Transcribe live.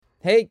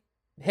Hey,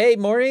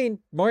 Maureen.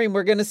 Maureen,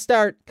 we're gonna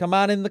start. Come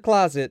on in the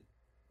closet.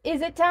 Is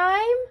it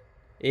time?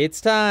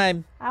 It's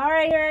time. All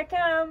right, here I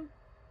come.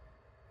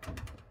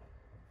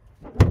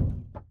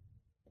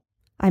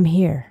 I'm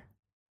here.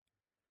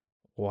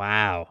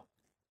 Wow.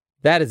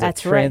 That is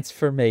That's a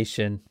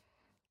transformation.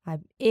 Right.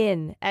 I'm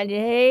in. And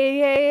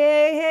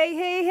hey,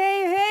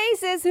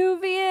 says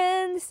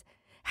Whovians.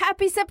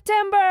 Happy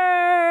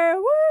September.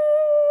 Woo!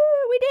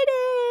 We did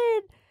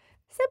it.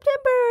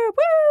 September. Woo!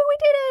 We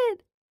did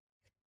it.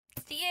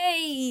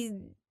 Yay.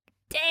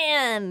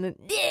 Dan.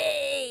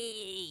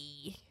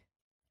 Yay.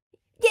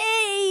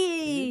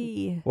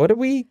 Yay. What are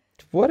we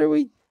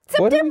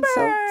September.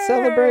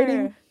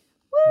 Celebrating? Woo!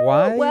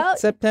 Why well,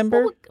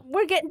 September? Well,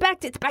 we're getting back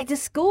to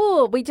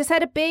school. We just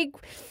had a big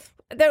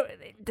the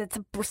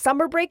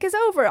summer break is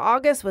over.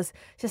 August was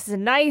just a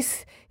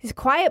nice,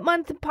 quiet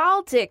month in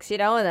politics, and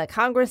the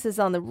Congress is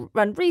on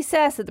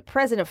recess, and the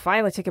president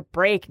finally took a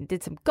break and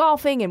did some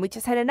golfing, and we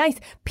just had a nice,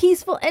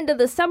 peaceful end of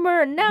the summer,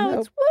 and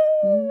now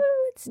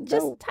it's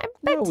just time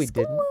back to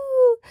school.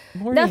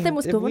 Maureen, nothing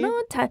was going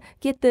on. Time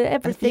get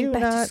everything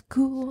back to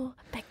school.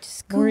 Back to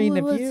school.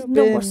 Maureen,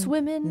 no more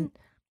swimming.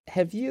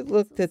 Have you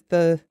looked at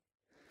the?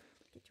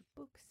 Get your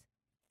books.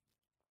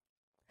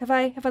 Have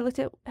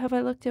I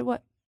looked at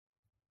what?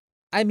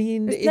 I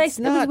mean, it's nice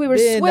not. We were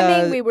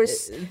swimming. We were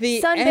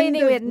sunbathing.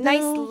 We had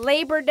nice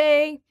Labor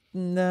Day.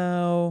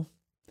 No,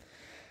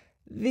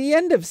 the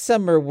end of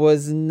summer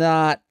was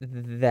not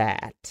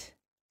that.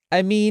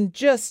 I mean,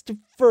 just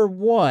for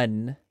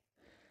one.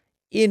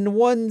 In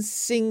one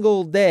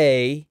single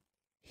day,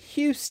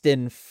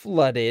 Houston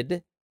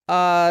flooded.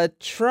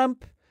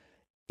 Trump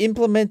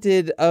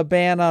implemented a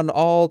ban on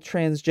all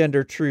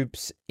transgender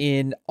troops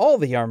in all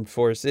the armed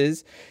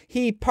forces.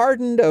 He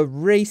pardoned a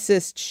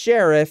racist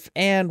sheriff,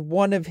 and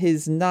one of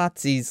his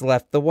Nazis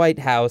left the White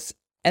House,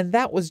 and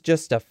that was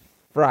just a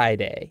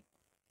Friday.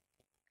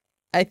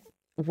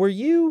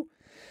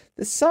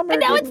 The summer.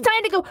 And now it's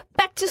time to go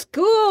back to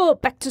school.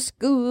 Back to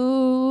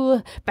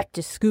school. Back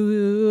to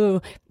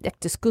school. Back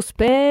to school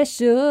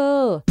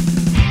special.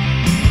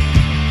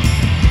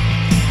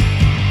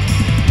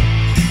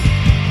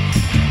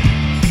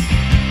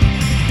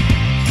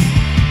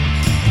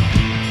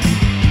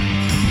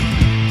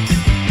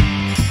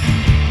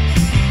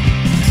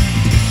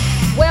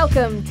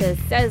 Welcome to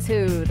Says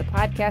Who, the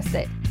podcast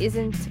that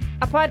isn't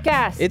a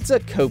podcast. It's a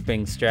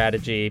coping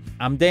strategy.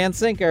 I'm Dan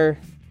Sinker.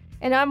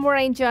 And I'm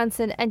Maureen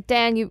Johnson. And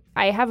Dan,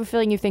 I have a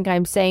feeling you think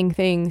I'm saying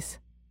things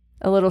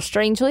a little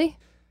strangely.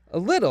 A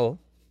little?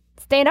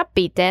 Staying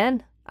upbeat,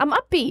 Dan. I'm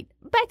upbeat.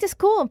 Back to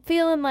school. I'm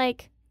feeling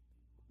like,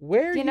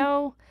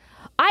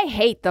 I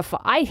hate the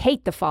fall. I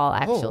hate the fall,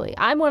 actually.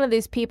 I'm one of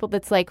these people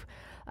that's like,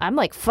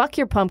 fuck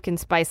your pumpkin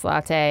spice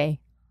latte.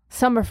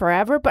 Summer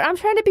forever. But I'm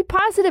trying to be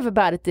positive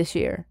about it this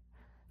year.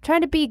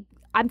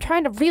 I'm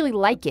trying to really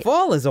like it.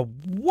 Fall is a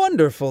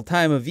wonderful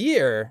time of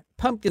year.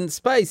 Pumpkin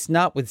spice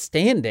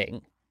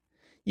notwithstanding.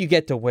 You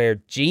get to wear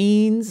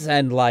jeans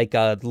and like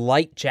a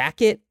light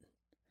jacket.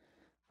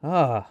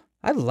 I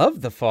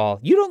love the fall.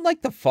 You don't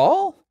like the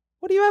fall?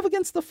 What do you have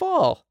against the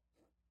fall?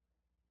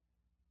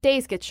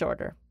 Days get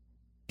shorter.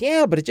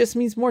 Yeah, but it just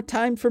means more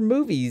time for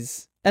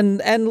movies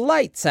and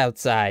lights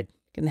outside.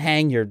 You can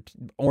hang your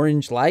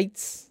orange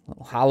lights,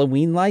 little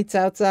Halloween lights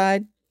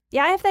outside.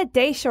 Yeah, I have that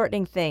day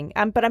shortening thing,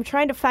 but I'm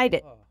trying to fight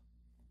it.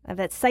 I have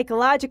that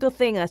psychological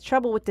thing. That's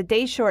trouble with the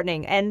day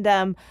shortening, and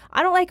I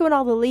don't like when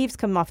all the leaves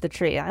come off the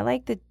tree. I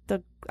like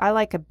I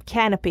like a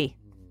canopy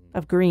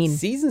of green.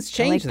 Seasons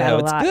change, though.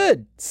 It's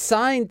good.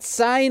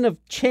 Sign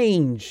of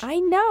change. I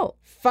know.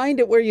 Find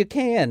it where you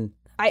can.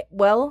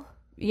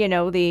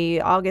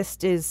 The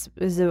August is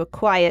a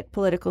quiet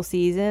political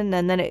season,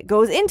 and then it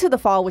goes into the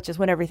fall, which is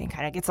when everything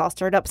kind of gets all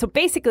stirred up. So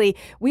basically,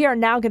 we are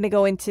now going to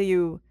go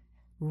into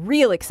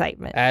real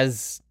excitement.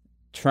 As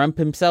Trump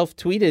himself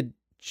tweeted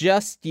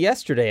just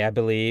yesterday, I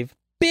believe.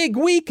 Big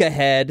week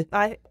ahead.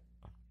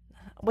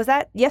 Was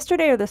that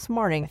yesterday or this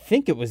morning? I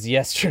think it was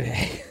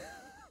yesterday.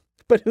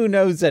 But who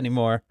knows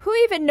anymore? Who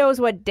even knows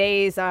what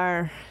days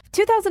are?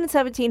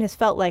 2017 has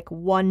felt like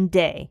one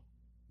day.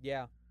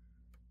 Yeah.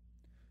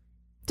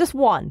 Just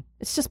one.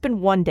 It's just been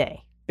one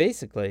day.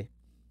 Basically.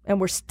 And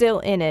we're still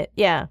in it.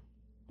 Yeah.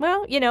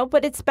 Well,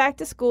 but it's back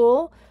to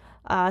school.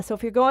 So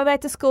if you're going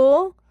back to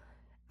school,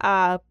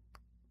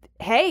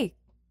 hey,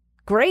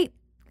 great.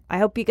 I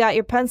hope you got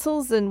your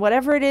pencils and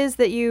whatever it is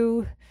that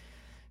you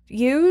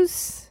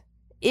use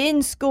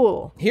in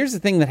school. Here's the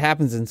thing that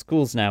happens in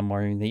schools now,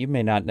 Maureen, that you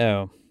may not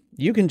know.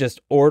 You can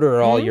just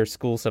order all your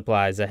school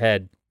supplies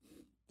ahead,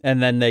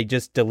 and then they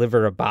just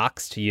deliver a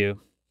box to you.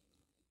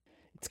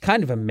 It's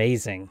kind of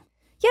amazing.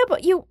 Yeah,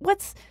 but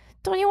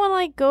don't you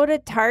want to go to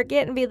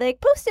Target and be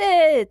like,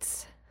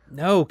 Post-its?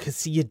 No,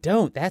 because you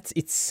don't.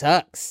 It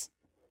sucks.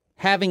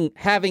 Having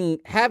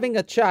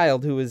a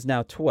child who is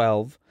now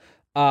 12,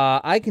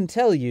 I can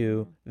tell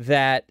you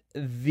that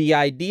the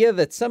idea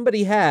that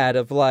somebody had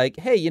of like,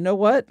 hey, you know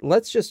what?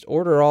 Let's just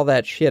order all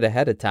that shit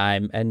ahead of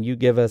time and you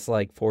give us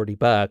like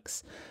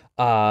 $40.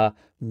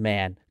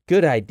 Man,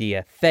 good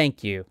idea.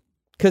 Thank you.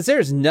 Because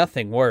there's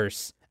nothing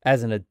worse.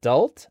 As an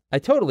adult, I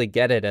totally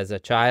get it. As a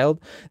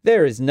child,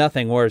 there is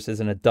nothing worse as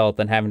an adult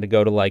than having to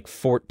go to like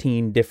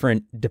 14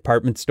 different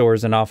department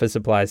stores and office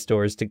supply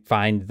stores to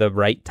find the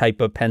right type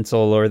of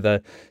pencil or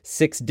the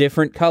 6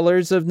 different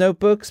colors of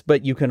notebooks,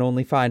 but you can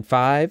only find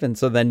 5. And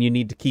so then you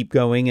need to keep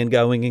going and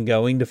going and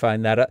going to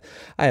find that.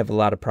 I have a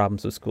lot of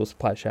problems with school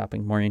supply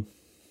shopping, Maureen.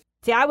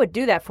 See, I would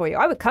do that for you.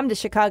 I would come to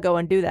Chicago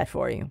and do that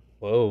for you.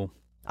 Whoa.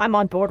 I'm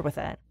on board with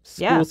that.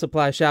 School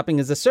supply shopping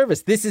is a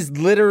service. This is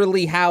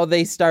literally how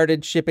they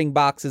started shipping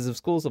boxes of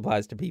school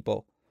supplies to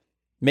people.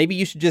 Maybe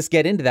you should just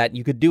get into that.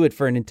 You could do it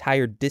for an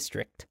entire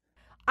district.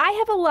 I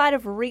have a lot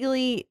of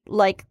really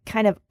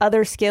kind of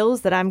other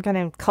skills that I'm going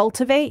to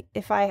cultivate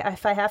if I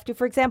have to.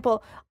 For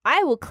example,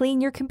 I will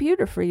clean your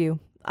computer for you.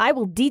 I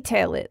will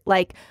detail it.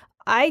 Like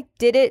I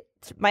did it.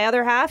 My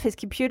other half, his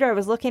computer, I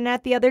was looking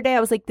at the other day.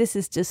 I was like, this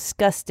is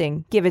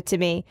disgusting. Give it to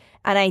me.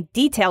 And I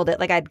detailed it.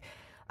 Like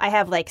I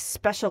have like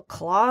special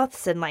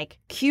cloths and like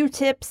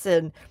Q-tips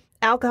and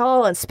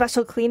alcohol and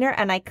special cleaner,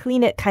 and I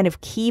clean it kind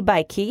of key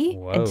by key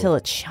until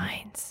it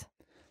shines.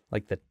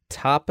 Like the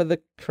top of the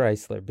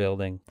Chrysler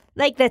building.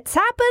 Like the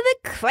top of the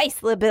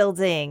Chrysler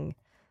building.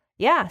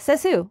 Yeah,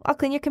 says who? I'll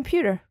clean your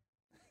computer.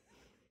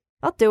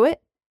 I'll do it.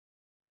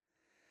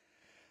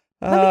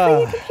 Let me clean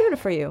your computer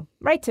for you.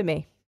 Write to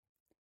me.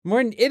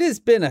 Morton, it has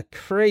been a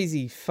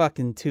crazy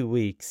fucking 2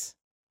 weeks.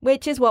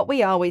 Which is what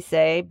we always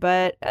say,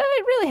 but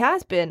it really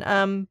has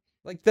been.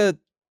 Like the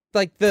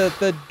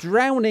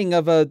drowning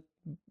of a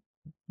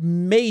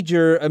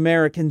major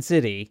American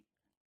city,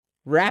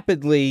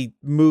 rapidly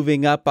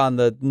moving up on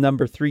the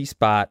number 3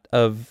 spot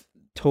of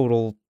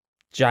total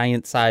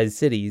giant-sized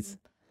cities.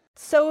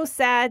 So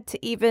sad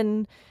to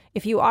even,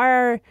 if you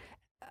are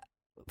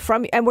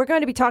from, and we're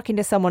going to be talking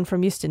to someone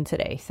from Houston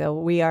today, so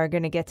we are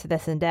going to get to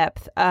this in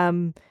depth.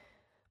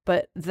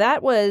 But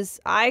that was,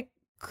 I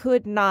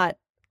could not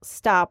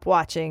stop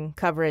watching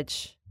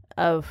coverage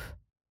of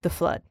the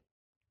flood,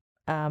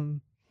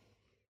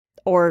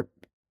 or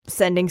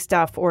sending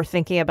stuff or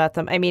thinking about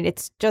them. I mean,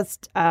 it's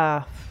just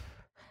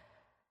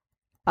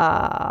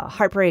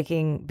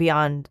heartbreaking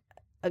beyond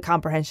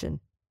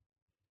comprehension.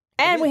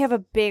 And we have a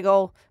big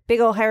old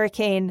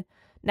hurricane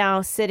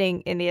now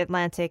sitting in the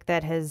Atlantic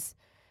that has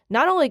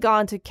not only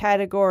gone to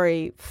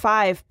Category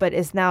 5, but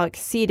is now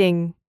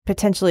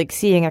potentially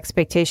exceeding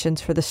expectations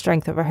for the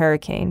strength of a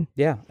hurricane.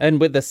 Yeah, and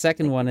with the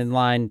second one in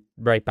line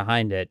right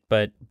behind it.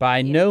 But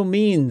by no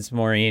means,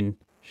 Maureen,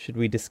 should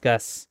we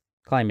discuss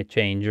climate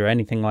change or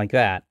anything like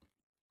that.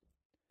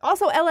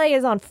 Also, LA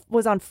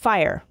was on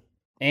fire.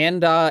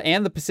 And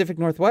the Pacific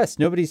Northwest.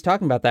 Nobody's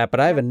talking about that, but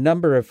I have a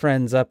number of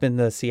friends up in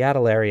the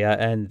Seattle area,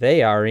 and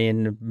they are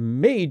in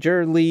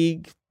major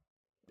league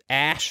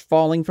ash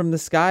falling from the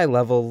sky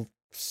level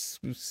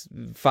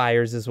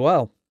fires as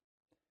well.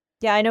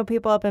 Yeah, I know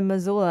people up in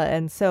Missoula,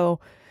 and so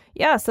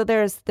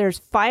there's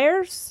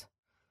fires.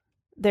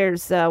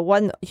 There's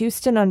one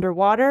Houston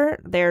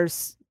underwater.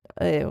 There's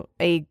a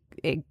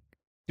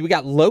Do we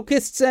got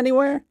locusts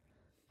anywhere?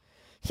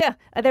 Yeah,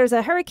 there's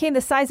a hurricane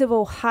the size of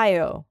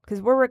Ohio,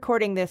 because we're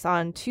recording this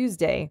on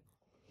Tuesday.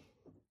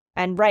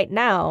 And right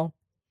now,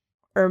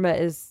 Irma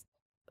is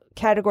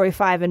Category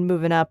 5 and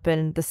moving up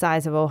in the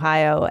size of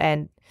Ohio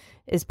and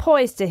is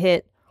poised to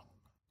hit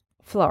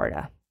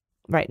Florida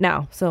right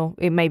now. So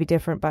it may be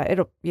different, but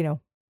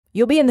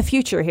you'll be in the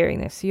future hearing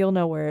this, so you'll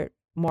know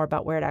more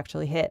about where it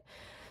actually hit.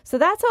 So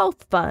that's all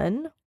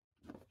fun.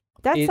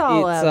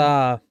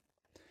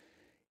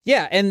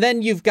 Yeah, and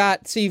then you've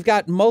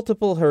got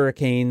multiple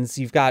hurricanes,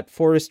 you've got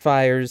forest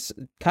fires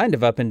kind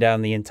of up and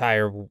down the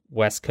entire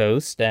West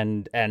Coast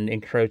and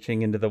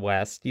encroaching into the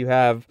West. You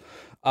have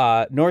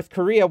North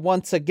Korea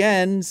once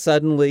again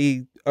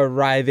suddenly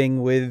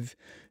arriving with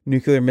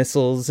nuclear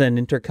missiles and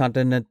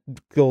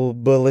intercontinental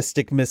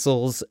ballistic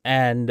missiles,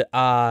 and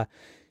and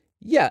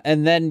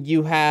then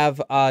you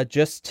have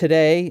just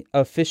today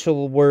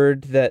official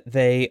word that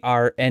they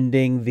are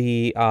ending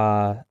the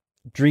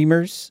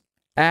Dreamers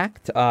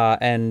Act,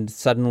 and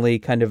suddenly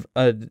kind of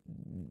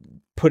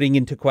putting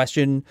into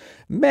question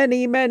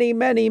many, many,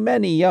 many,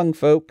 many young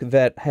folk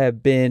that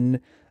have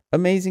been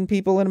amazing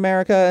people in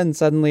America and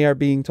suddenly are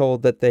being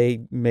told that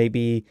they may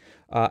be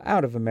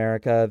out of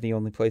America, the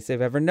only place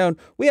they've ever known.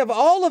 We have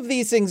all of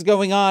these things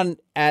going on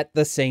at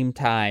the same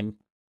time,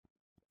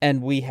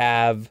 and we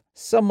have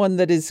someone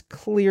that is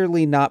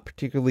clearly not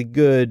particularly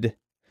good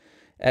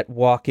at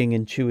walking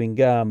and chewing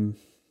gum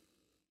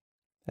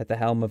at the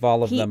helm of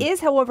all of them. He is,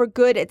 however,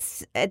 good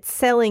at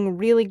selling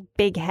really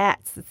big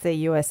hats that say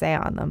USA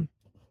on them.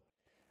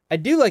 I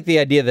do like the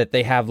idea that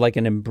they have like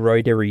an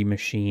embroidery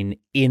machine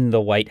in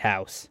the White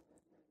House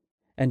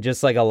and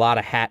just like a lot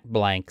of hat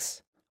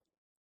blanks.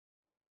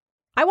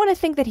 I want to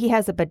think that he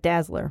has a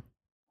bedazzler.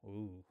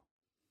 Ooh.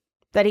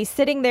 That he's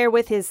sitting there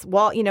with his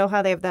wall. You know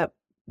how they have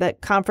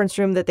that conference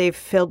room that they've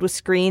filled with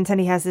screens, and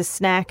he has his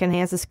snack and he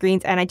has the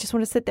screens, and I just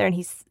want to sit there,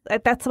 and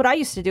that's what I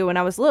used to do when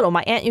I was little.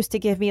 My aunt used to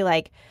give me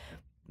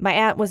my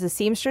aunt was a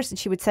seamstress, and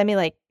she would send me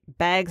like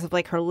bags of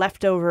like her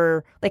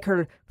leftover, like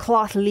her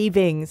cloth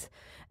leavings.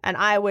 And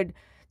I would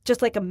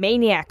just like a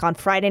maniac on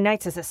Friday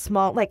nights as a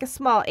small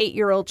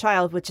 8-year-old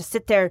child would just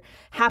sit there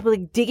happily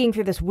digging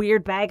through this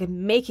weird bag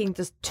and making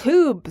just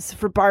tubes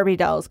for Barbie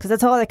dolls because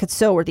that's all I could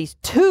sew were these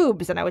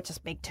tubes, and I would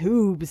just make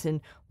tubes and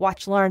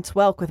watch Lawrence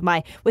Welk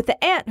with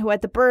the aunt who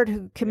had the bird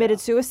who committed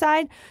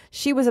suicide.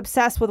 She was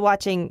obsessed with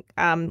watching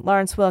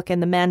Lawrence Welk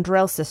and the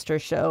Mandrell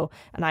Sisters show,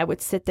 and I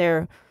would sit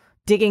there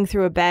digging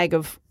through a bag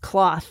of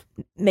cloth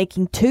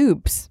making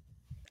tubes.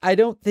 I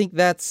don't think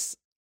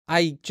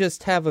I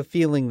just have a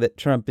feeling that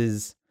Trump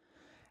is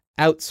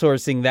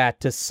outsourcing that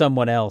to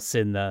someone else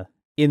in the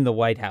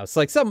White House,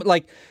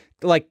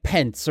 like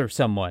Pence or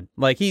someone.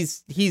 Like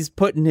he's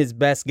putting his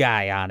best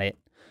guy on it,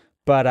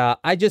 but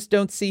I just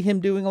don't see him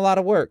doing a lot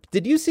of work.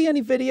 Did you see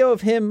any video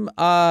of him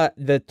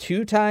the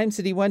 2 times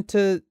that he went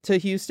to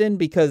Houston?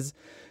 Because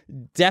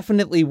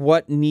definitely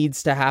what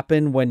needs to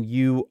happen when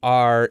you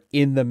are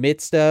in the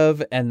midst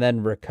of and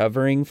then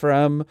recovering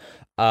from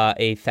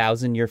a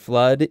 1,000-year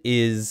flood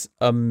is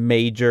a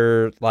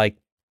major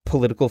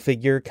political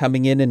figure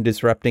coming in and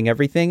disrupting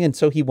everything. And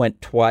so he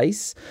went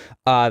twice.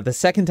 The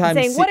second time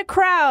saying, what a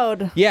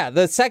crowd. Yeah,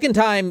 the second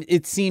time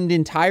it seemed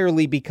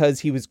entirely because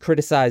he was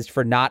criticized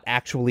for not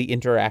actually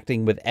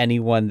interacting with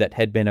anyone that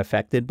had been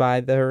affected by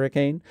the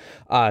hurricane.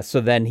 So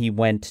then he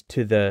went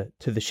to the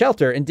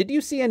shelter. And did you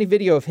see any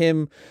video of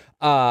him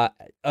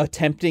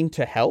attempting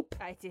to help?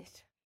 I did.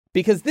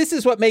 Because this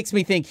is what makes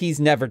me think he's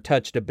never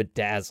touched a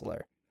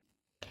bedazzler.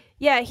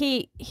 Yeah,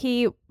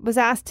 he was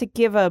asked to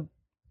give a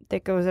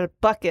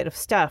bucket of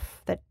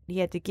stuff that he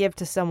had to give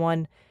to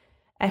someone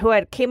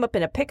who came up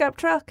in a pickup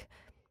truck,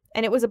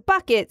 and it was a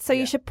bucket, so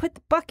you should put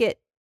the bucket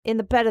in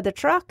the bed of the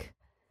truck.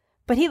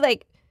 But he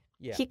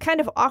kind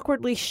of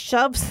awkwardly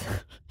shoves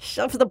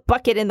the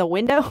bucket in the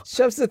window.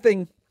 Shoves the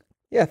thing,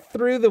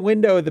 through the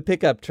window of the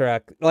pickup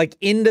truck, like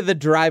into the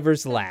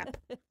driver's lap.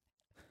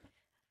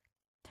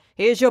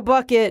 Here's your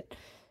bucket.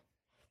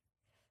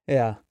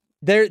 Yeah.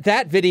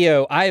 That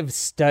video, I've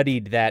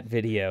studied that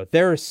video.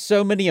 There are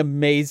so many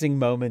amazing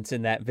moments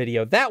in that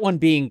video. That one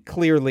being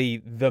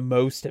clearly the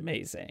most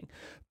amazing.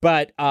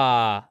 But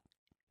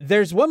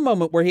there's one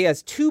moment where he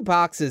has 2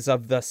 boxes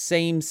of the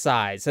same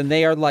size, and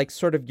they are like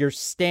sort of your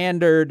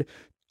standard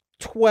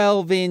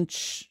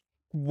 12-inch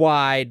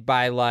wide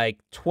by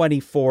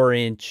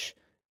 24-inch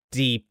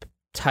deep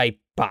type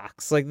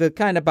box, like the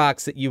kind of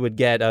box that you would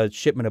get a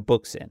shipment of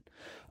books in.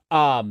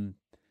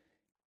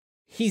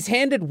 He's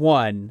handed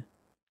one.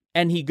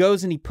 And he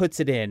goes and he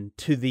puts it in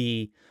to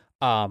the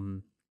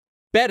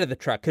bed of the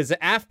truck. Because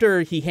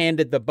after he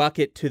handed the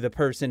bucket to the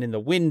person in the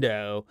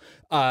window,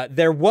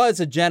 there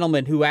was a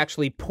gentleman who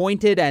actually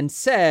pointed and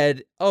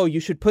said, oh, you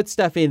should put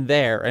stuff in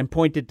there, and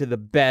pointed to the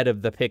bed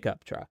of the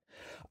pickup truck.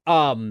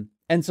 And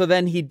so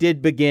then he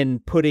did begin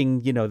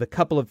putting, the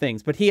couple of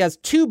things. But he has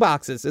 2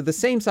 boxes of the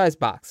same size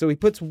box. So he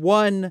puts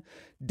one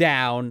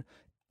down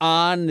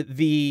in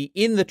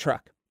the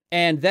truck.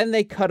 And then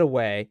they cut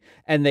away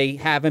and they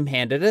have him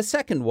handed a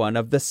second one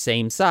of the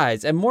same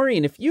size. And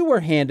Maureen, if you were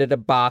handed a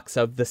box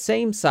of the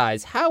same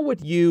size, how would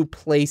you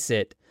place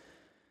it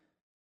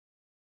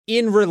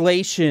in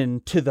relation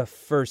to the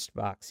first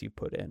box you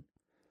put in?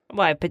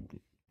 Why, but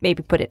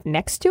maybe put it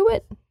next to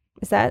it?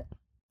 Is that?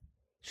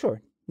 Sure.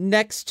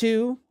 Next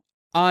to,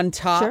 on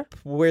top, sure.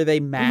 Where they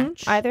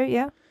match. Either,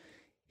 yeah.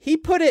 He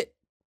put it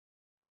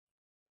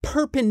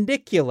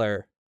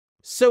perpendicular.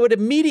 So it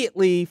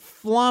immediately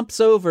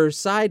flomps over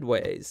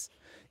sideways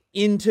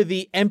into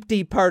the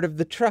empty part of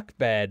the truck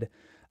bed,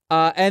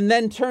 and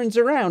then turns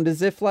around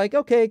as if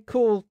okay,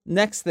 cool,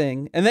 next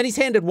thing. And then he's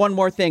handed one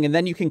more thing, and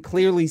then you can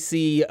clearly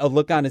see a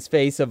look on his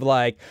face of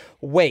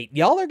wait,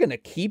 y'all are going to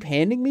keep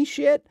handing me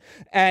shit?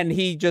 And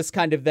he just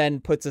kind of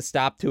then puts a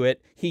stop to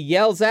it. He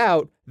yells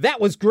out,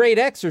 "That was great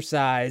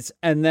exercise,"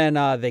 and then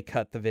they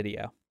cut the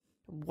video.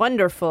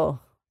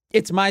 Wonderful.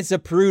 It's my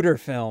Zapruder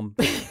film,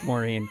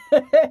 Maureen.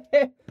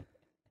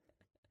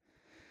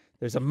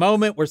 There's a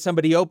moment where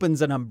somebody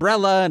opens an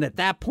umbrella, and at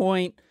that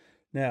point,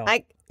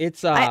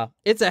 it's a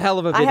hell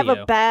of a video. I have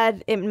a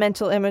bad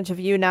mental image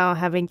of you now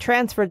having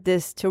transferred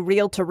this to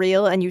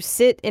reel, and you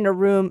sit in a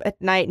room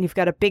at night, and you've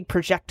got a big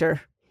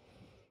projector,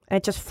 and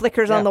it just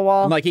flickers on the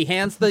wall. He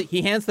hands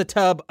the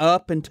tub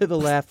up and to the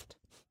left,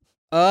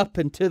 up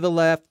and to the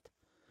left.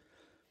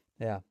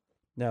 Yeah,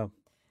 no,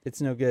 it's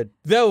no good.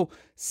 Though,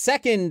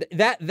 second,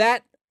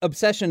 that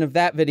obsession of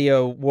that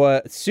video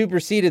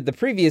superseded the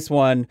previous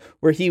one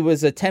where he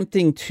was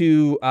attempting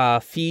to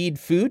feed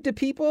food to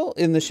people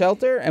in the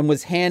shelter and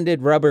was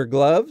handed rubber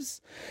gloves,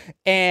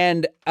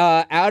 and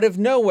out of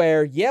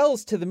nowhere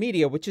yells to the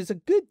media, which is a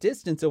good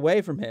distance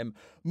away from him,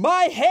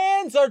 "My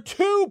hands are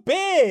too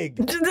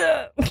big!"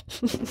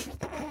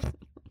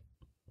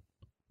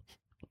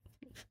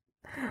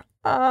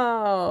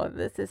 Oh,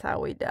 this is how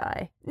we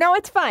die. No,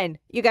 it's fine.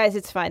 You guys,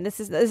 it's fine.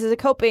 This is a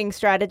coping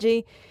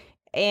strategy,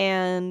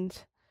 and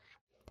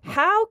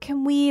how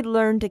can we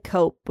learn to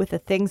cope with the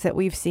things that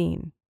we've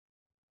seen?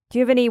 Do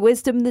you have any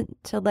wisdom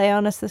to lay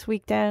on us this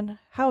week, Dan?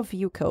 How have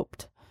you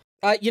coped?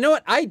 You know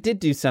what? I did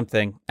do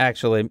something,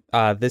 actually,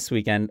 this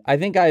weekend. I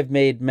think I've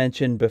made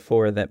mention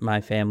before that my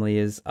family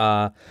is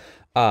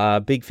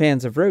big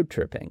fans of road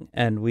tripping,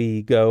 and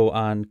we go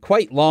on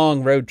quite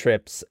long road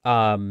trips.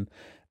 Most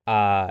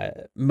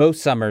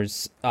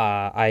summers,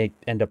 I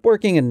end up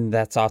working, and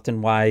that's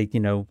often why,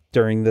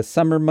 during the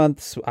summer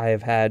months, I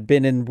have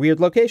been in weird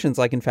locations,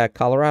 like in fact,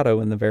 Colorado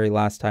in the very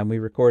last time we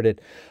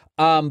recorded.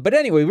 But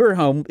anyway, we were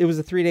home. It was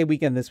a 3-day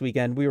weekend this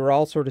weekend. We were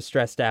all sort of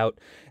stressed out,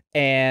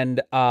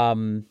 and,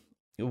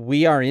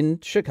 we are in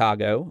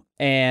Chicago,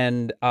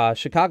 and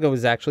Chicago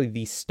is actually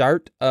the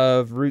start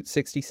of Route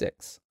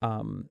 66,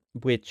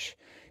 which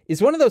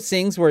is one of those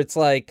things where it's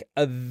like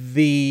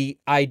the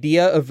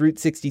idea of Route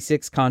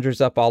 66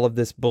 conjures up all of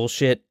this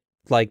bullshit,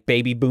 like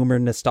baby boomer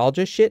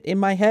nostalgia shit in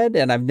my head,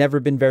 and I've never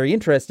been very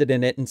interested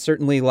in it. And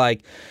certainly,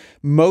 like,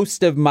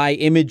 most of my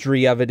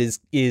imagery of it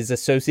is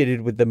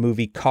associated with the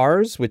movie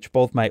Cars, which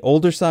both my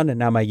older son and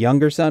now my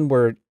younger son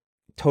were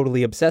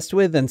totally obsessed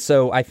with. And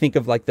so I think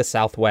of like the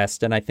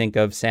Southwest, and I think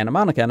of Santa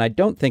Monica, and I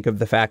don't think of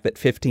the fact that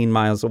 15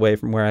 miles away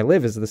from where I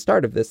live is the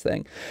start of this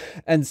thing.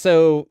 And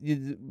so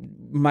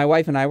my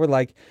wife and I were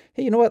like,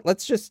 hey, you know what?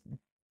 Let's just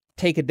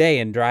take a day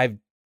and drive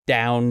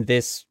down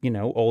this,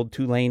 old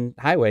 2-lane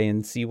highway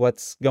and see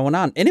what's going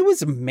on. And it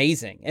was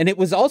amazing. And it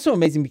was also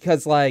amazing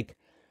because, like,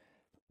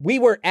 we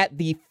were at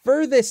the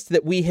furthest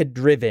that we had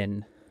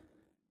driven.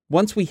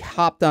 Once we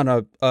hopped on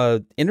a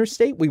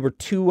interstate, we were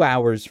 2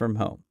 hours from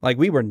home. Like,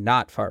 we were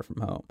not far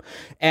from home.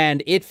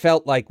 And it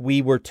felt like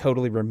we were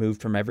totally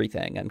removed from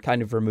everything and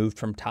kind of removed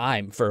from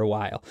time for a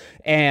while.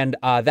 And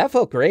that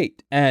felt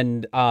great.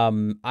 And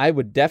I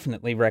would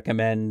definitely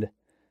recommend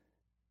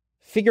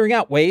figuring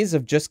out ways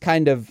of just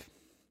kind of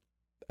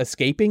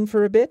escaping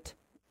for a bit.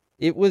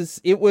 It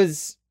was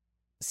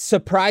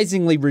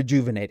surprisingly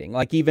rejuvenating.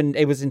 Like, even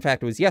it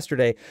was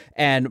yesterday,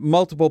 and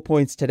multiple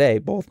points today,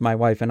 both my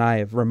wife and I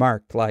have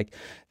remarked, like,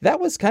 that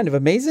was kind of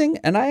amazing,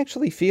 and I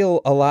actually feel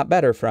a lot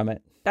better from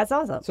it. That's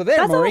awesome. So there,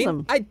 That's Maureen,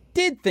 awesome. I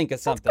did think of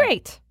something. That's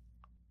great.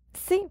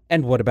 See?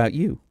 And what about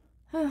you?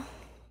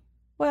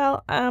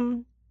 Well,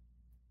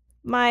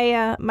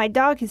 my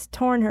dog has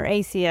torn her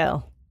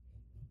ACL.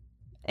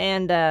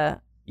 And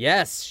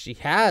yes, she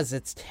has.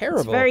 It's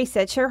terrible. It's very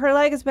sad. Her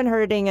leg has been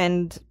hurting,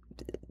 and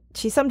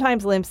she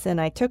sometimes limps,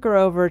 and I took her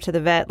over to the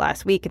vet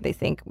last week, and we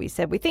think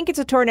it's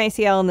a torn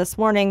ACL, and this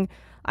morning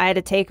I had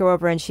to take her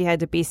over, and she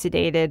had to be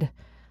sedated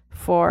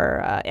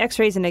for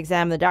x-rays and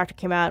exam. The doctor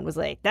came out and was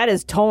like, that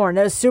is torn.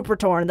 That is super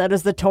torn. That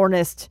is the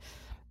tornest.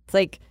 It's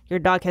like, your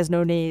dog has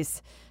no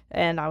knees.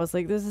 And I was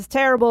like, this is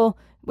terrible.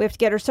 We have to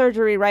get her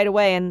surgery right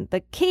away. And the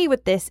key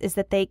with this is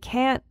that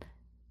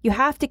you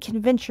have to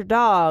convince your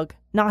dog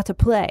not to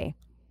play.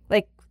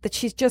 Like, that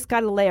she's just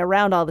got to lay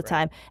around all the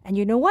time. And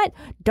you know what?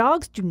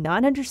 Dogs do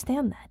not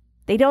understand that.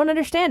 They don't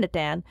understand it,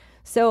 Dan.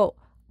 So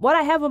what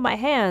I have in my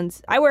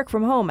hands, I work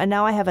from home, and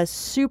now I have a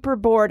super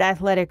bored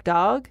athletic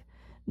dog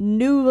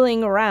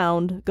noodling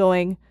around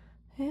going,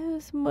 yeah,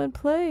 someone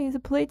play. Is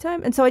it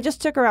playtime? And so I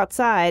just took her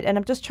outside, and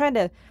I'm just trying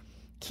to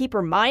keep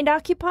her mind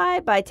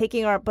occupied by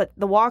taking her, but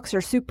the walks are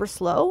super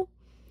slow.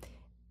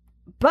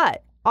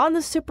 But on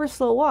the super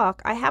slow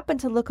walk, I happened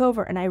to look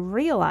over, and I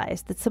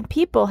realized that some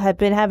people had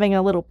been having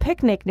a little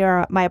picnic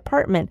near my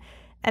apartment,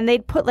 and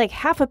they'd put like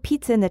half a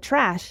pizza in the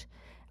trash,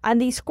 and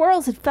these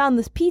squirrels had found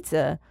this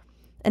pizza,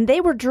 and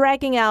they were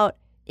dragging out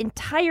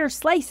entire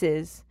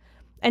slices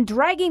and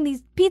dragging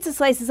these pizza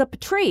slices up a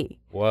tree.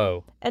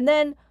 Whoa. And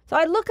then, so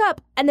I look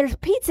up, and there's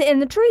pizza in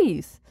the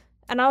trees.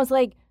 And I was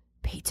like,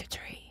 pizza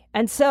tree.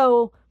 And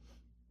so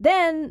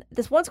then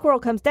this one squirrel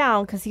comes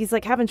down because he's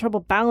like having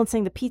trouble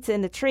balancing the pizza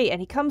in the tree. And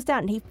he comes down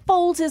and he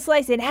folds his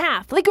slice in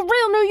half like a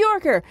real New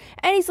Yorker.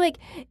 And he's like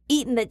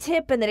eating the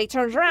tip, and then he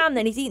turns around, and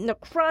then he's eating the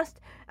crust.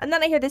 And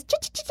then I hear this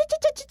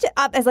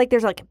up as like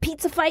there's like a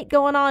pizza fight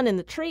going on in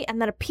the tree.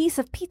 And then a piece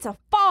of pizza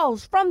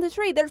falls from the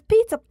tree. There's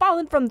pizza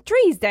falling from the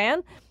trees,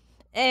 Dan.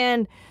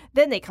 And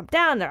then they come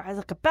down. There's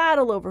like a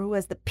battle over who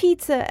has the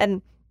pizza.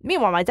 And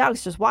meanwhile, my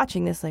dog's just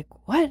watching this like,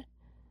 what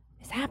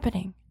is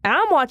happening? And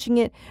I'm watching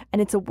it,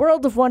 and it's a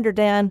world of wonder,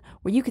 Dan,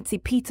 where you can see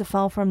pizza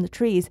fall from the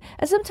trees.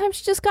 And sometimes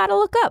you just got to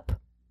look up.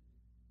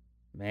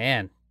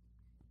 Man.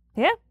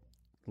 Yeah.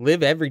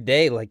 Live every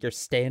day like you're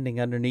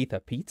standing underneath a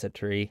pizza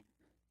tree.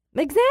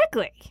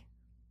 Exactly.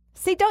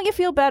 See, don't you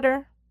feel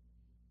better?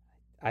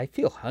 I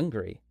feel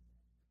hungry.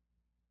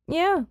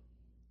 Yeah.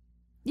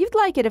 You'd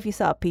like it if you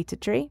saw a pizza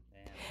tree.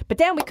 But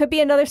Dan, we could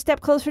be another step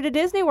closer to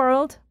Disney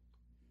World.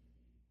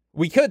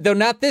 We could, though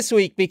not this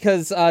week,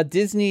 because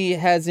Disney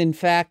has in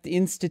fact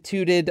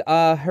instituted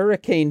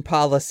hurricane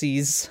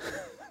policies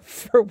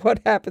for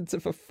what happens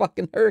if a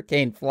fucking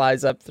hurricane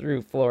flies up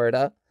through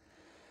Florida.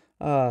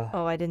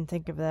 Oh, I didn't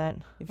think of that.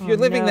 If you're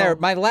living there,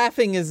 my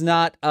laughing is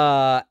not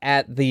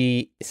at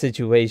the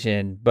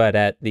situation, but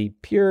at the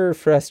pure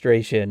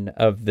frustration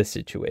of the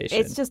situation.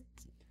 It's just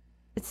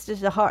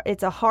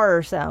it's a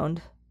horror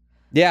sound.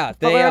 Yeah,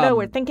 Florida,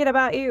 we're thinking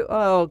about you.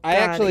 Oh, God,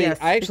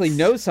 I actually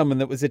know someone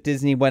that was at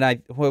Disney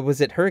when what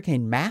was it,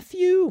 Hurricane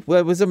Matthew?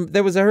 There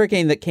was a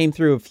hurricane that came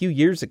through a few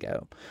years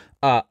ago,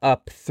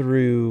 up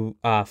through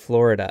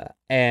Florida,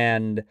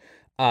 and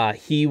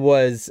he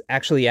was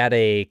actually at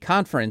a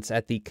conference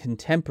at the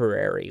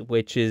Contemporary,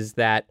 which is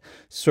that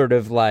sort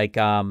of like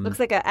Looks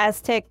like an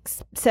Aztec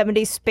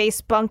 70s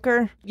space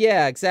bunker.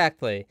 Yeah,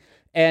 exactly.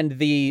 And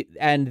the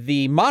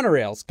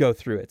monorails go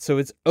through it, so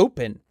it's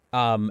open.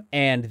 And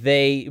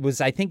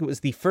I think it was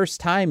the first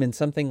time in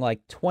something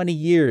like 20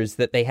 years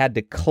that they had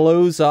to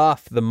close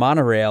off the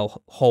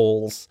monorail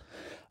holes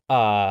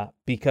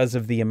because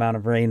of the amount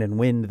of rain and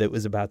wind that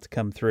was about to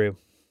come through.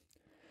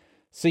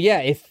 So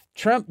yeah, if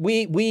Trump,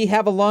 we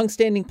have a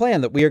long-standing plan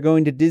that we are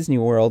going to Disney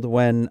World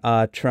when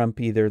Trump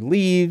either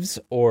leaves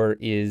or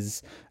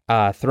is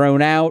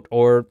thrown out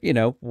or,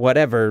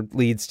 whatever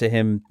leads to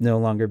him no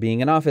longer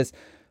being in office.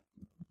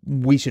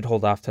 We should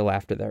hold off till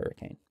after the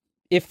hurricane.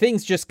 If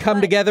things just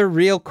come together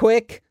real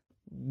quick,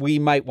 we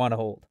might want to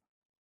hold.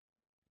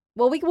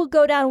 Well, we will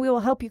go down. We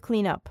will help you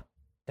clean up.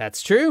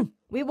 That's true.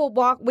 We will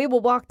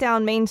walk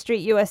down Main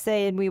Street,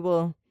 USA, and we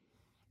will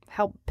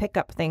help pick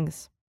up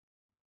things.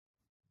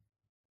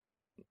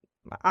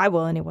 I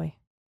will anyway.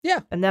 Yeah.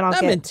 And then I'll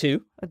I'm get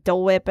into a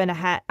Dole Whip and a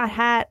hat. A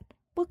hat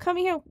will come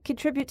here,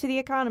 contribute to the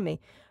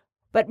economy.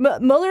 But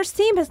Mueller's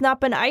team has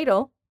not been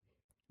idle.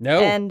 No.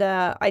 And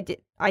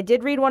I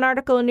did read one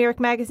article in New York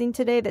Magazine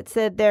today that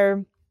said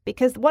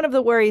because one of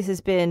the worries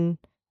has been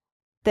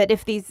that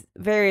if these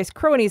various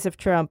cronies of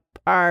Trump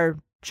are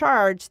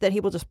charged, that he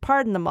will just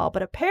pardon them all.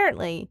 But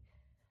apparently,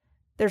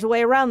 there's a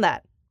way around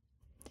that.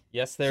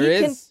 Yes, there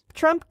is.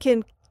 Trump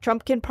can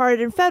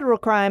pardon federal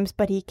crimes,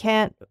 but he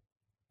can't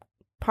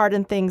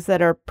pardon things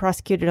that are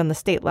prosecuted on the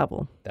state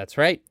level. That's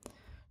right.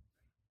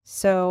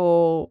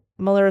 So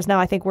Mueller is now,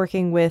 I think,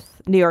 working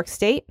with New York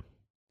State.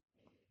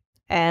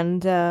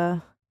 And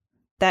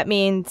that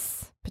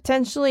means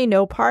potentially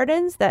no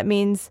pardons. That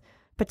means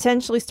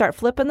potentially start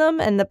flipping them.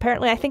 And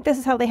apparently, I think this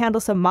is how they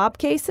handle some mob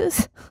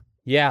cases.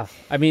 Yeah.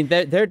 I mean,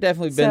 there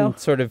definitely been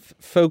sort of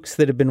folks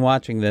that have been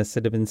watching this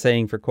that have been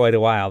saying for quite a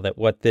while that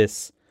what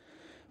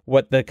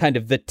the kind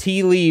of the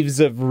tea leaves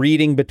of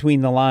reading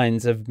between the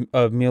lines of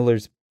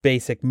Mueller's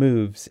basic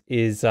moves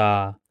is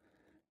that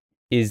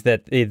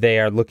they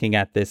are looking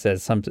at this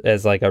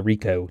as like a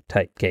RICO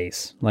type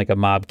case, like a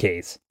mob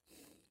case.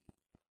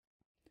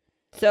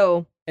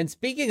 So, and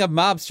speaking of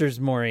mobsters,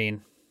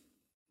 Maureen,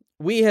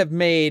 we have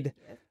made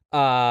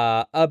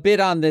a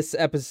bit on this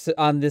episode,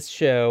 on this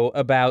show,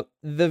 about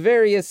the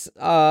various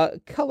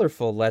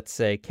colorful, let's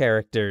say,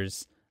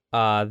 characters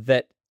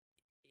that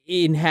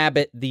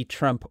inhabit the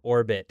Trump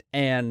orbit.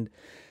 And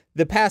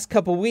the past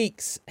couple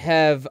weeks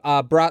have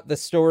brought the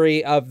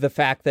story of the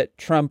fact that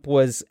Trump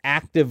was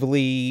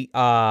actively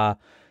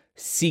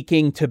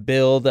seeking to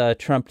build a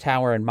Trump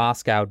Tower in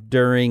Moscow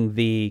during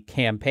the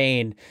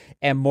campaign.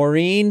 And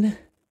Maureen,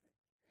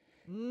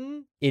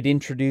 it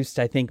introduced,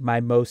 I think, my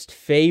most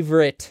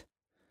favorite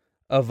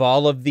of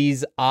all of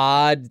these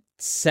odd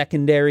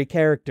secondary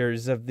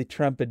characters of the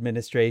Trump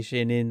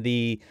administration in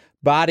the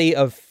body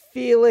of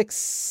Felix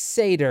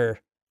Sater.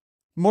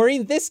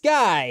 Maureen, this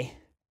guy,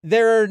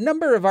 there are a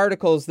number of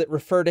articles that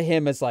refer to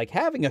him as like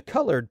having a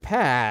colored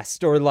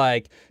past or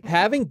like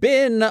having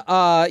been,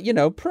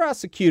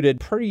 prosecuted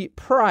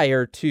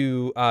prior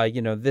to,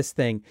 this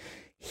thing.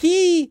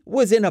 He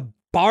was in a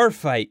bar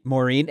fight,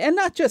 Maureen, and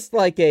not just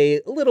like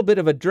a little bit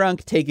of a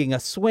drunk taking a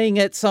swing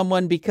at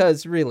someone,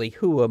 because really,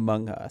 who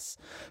among us?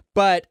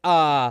 But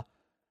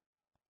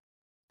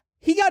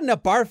he got in a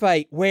bar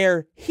fight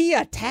where he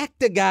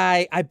attacked a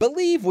guy, I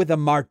believe, with a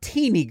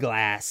martini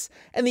glass,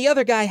 and the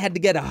other guy had to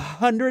get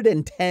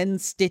 110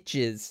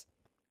 stitches.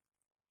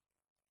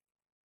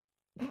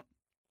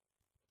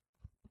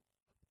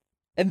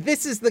 And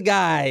this is the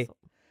guy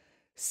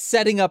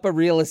setting up a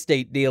real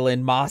estate deal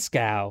in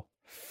Moscow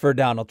for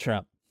Donald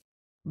Trump.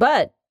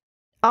 But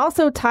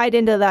also tied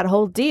into that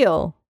whole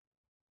deal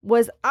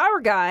was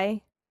our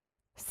guy,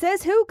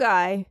 says who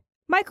guy,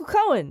 Michael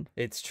Cohen.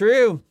 It's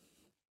true.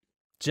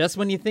 Just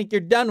when you think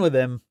you're done with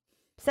him,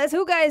 says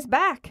who guy is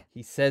back.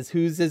 He says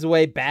who's his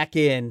way back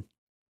in.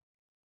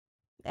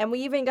 And we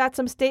even got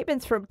some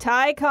statements from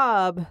Ty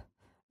Cobb,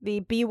 the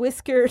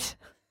bewhiskered,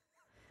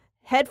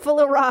 head full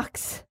of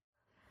rocks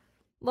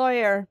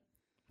lawyer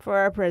for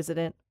our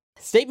president.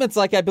 Statements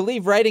like, I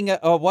believe, writing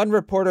a one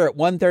reporter at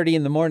 1:30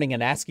 in the morning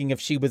and asking if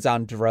she was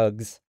on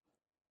drugs.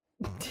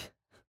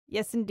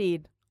 Yes,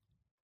 indeed.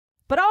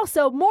 But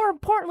also, more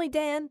importantly,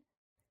 Dan,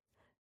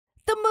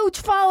 the Mooch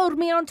followed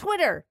me on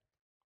Twitter.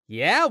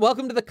 Yeah,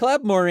 welcome to the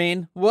club,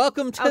 Maureen.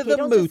 Welcome to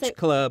the Mooch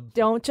Club.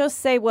 Don't just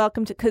say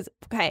welcome to, because,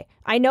 okay,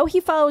 I know he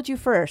followed you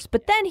first,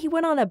 but then he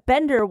went on a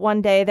bender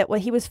one day that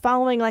he was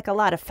following like a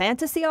lot of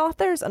fantasy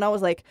authors, and I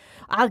was like,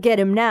 I'll get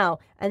him now.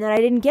 And then I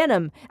didn't get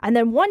him. And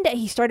then one day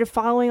he started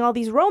following all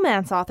these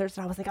romance authors,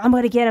 and I was like, I'm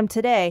going to get him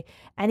today.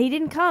 And he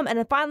didn't come. And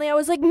then finally I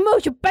was like,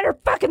 Mooch, you better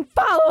fucking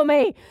follow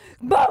me.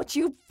 Mooch,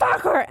 you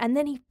fucker. And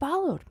then he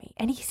followed me,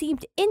 and he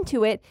seemed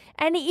into it,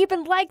 and he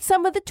even liked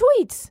some of the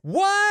tweets.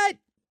 What?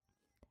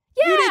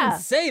 Yeah. You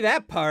didn't say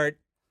that part.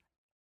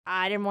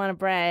 I didn't want to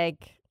brag.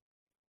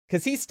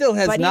 Because he still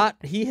has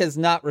he has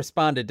not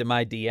responded to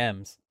my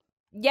DMs.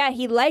 Yeah,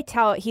 he liked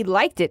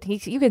it.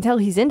 You can tell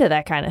he's into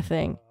that kind of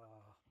thing.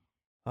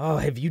 Oh,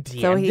 have you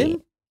So DM'd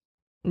him?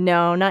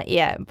 No, not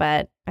yet,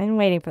 but I'm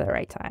waiting for the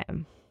right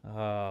time.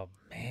 Oh,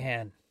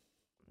 man.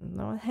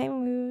 No, hey,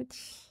 Mooch.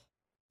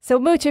 So,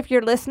 Mooch, if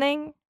you're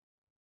listening,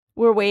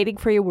 we're waiting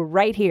for you. We're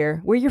right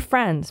here. We're your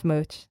friends,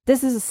 Mooch.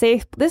 This is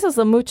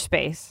a Mooch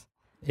space.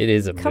 It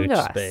is a Come mooch to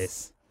us.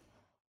 space.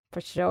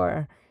 For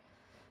sure.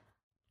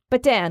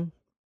 But Dan,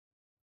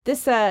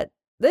 this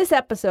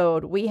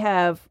episode, we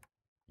have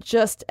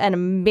just an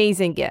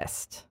amazing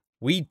guest.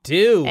 We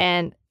do.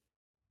 And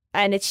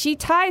she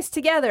ties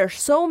together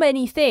so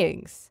many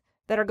things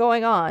that are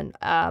going on.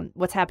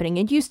 What's happening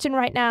in Houston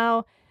right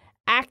now,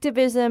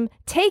 activism,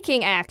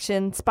 taking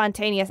action,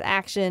 spontaneous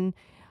action.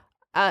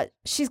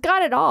 She's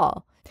got it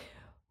all.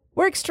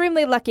 We're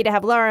extremely lucky to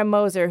have Laura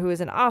Moser, who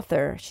is an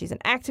author. She's an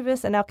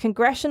activist and now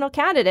congressional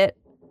candidate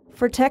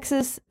for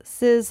Texas's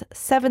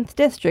 7th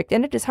district.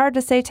 And it is hard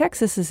to say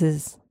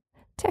Texas's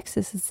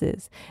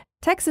 7th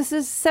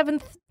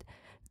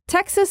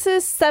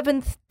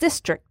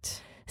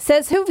district.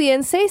 Says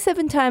Whovian, say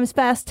 7 times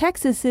fast,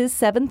 Texas's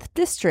 7th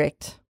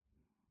district.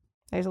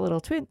 There's a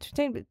little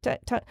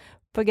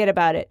forget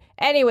about it.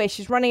 Anyway,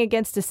 she's running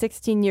against a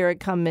 16-year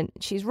incumbent.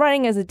 She's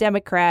running as a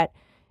Democrat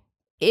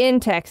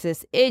in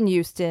Texas, in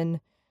Houston,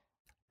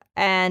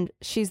 and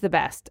she's the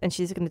best. And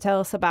she's going to tell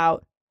us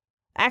about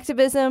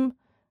activism,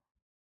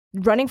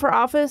 running for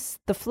office,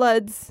 the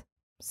floods.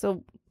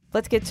 So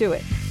let's get to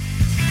it.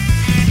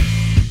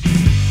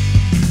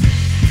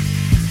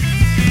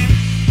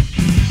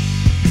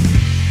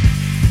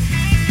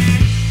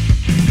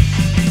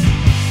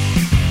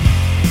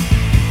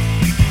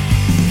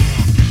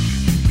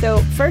 So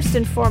first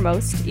and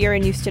foremost, you're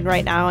in Houston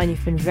right now, and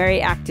you've been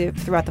very active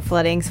throughout the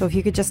flooding. So if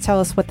you could just tell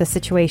us what the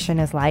situation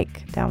is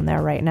like down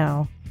there right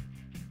now.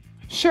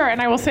 Sure,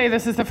 and I will say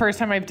this is the first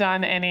time I've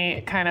done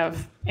any kind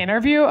of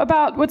interview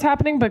about what's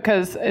happening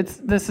because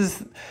this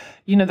is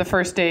the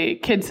first day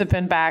kids have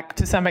been back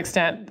to some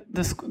extent.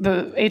 The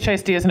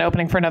HISD isn't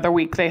opening for another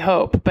week, they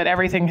hope, but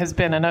everything has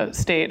been in a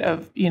state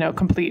of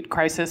complete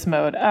crisis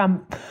mode.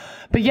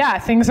 But yeah,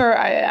 things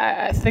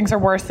are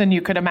worse than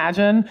you could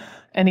imagine.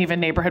 And even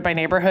neighborhood by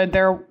neighborhood,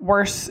 they're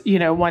worse.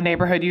 One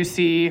neighborhood you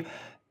see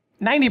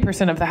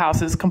 90% of the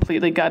houses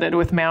completely gutted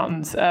with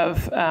mountains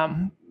of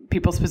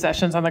people's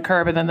possessions on the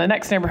curb. And then the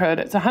next neighborhood,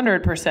 it's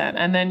 100%.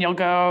 And then you'll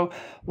go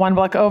one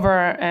block over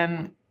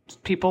and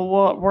people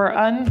were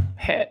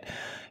unhit.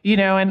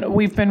 And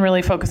we've been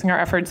really focusing our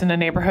efforts in a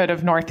neighborhood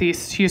of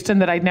Northeast Houston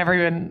that I'd never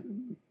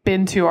even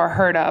been to or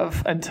heard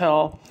of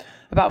until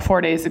about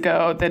 4 days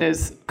ago that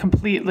is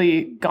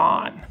completely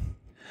gone.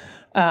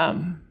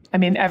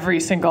 Every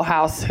single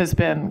house has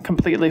been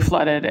completely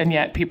flooded, and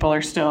yet people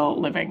are still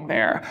living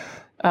there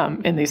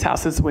in these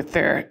houses with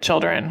their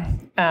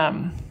children.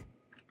 I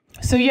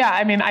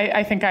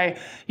think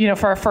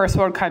for a first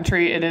world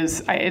country,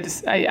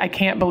 I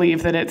can't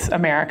believe that it's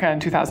America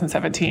in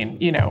 2017,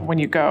 when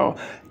you go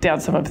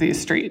down some of these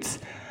streets.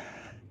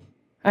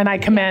 And I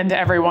commend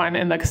everyone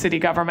in the city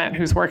government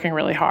who's working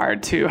really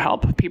hard to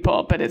help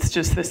people, but it's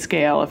just the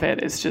scale of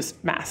it is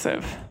just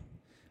massive.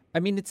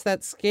 It's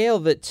that scale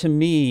that to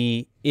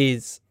me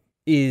is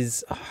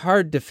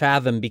hard to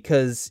fathom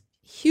because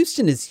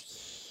Houston is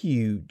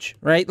huge,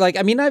 right?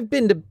 I've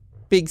been to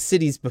big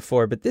cities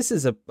before, but this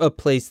is a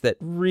place that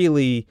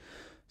really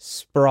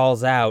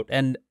sprawls out.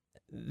 And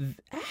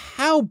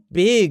how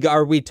big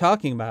are we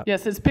talking about?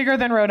 Yes, it's bigger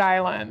than Rhode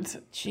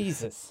Island.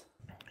 Jesus.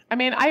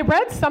 I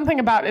read something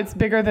about it's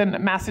bigger than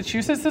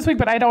Massachusetts this week,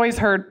 but I'd always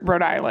heard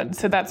Rhode Island.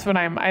 So that's what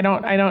I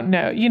don't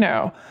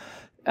know,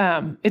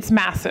 it's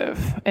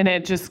massive and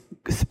it just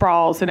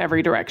sprawls in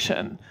every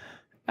direction.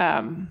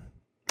 And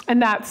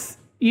that's,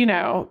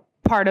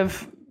 part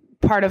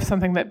of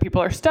something that people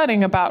are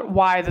studying about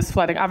why this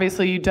flooding.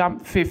 Obviously, you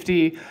dump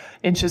 50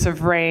 inches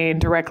of rain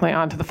directly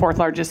onto the 4th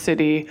largest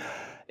city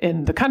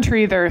in the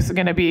country. There's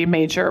going to be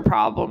major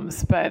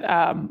problems. But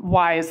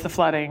why is the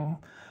flooding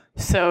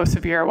so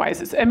severe? Why is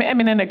this? And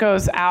it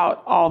goes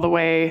out all the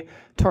way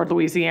toward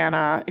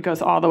Louisiana. It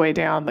goes all the way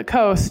down the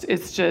coast.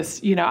 It's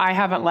just, I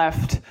haven't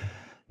left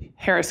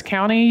Harris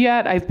County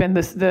yet.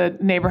 The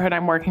neighborhood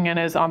I'm working in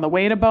is on the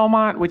way to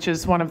Beaumont, which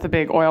is one of the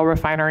big oil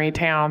refinery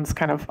towns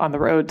kind of on the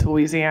road to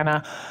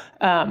Louisiana.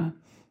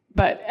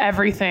 But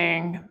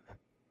everything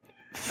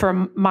for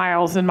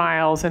miles and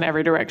miles in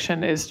every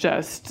direction is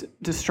just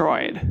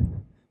destroyed.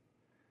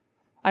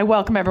 I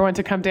welcome everyone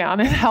to come down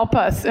and help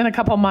us in a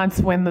couple months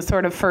when the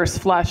sort of first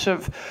flush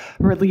of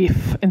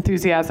relief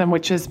enthusiasm,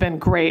 which has been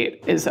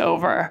great, is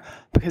over,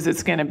 because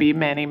it's going to be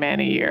many,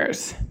 many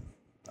years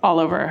all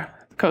over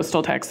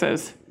coastal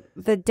Texas.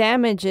 The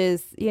damage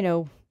is,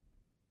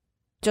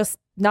 just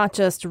not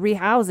just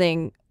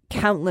rehousing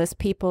countless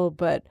people,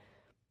 but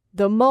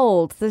the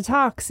mold, the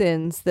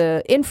toxins,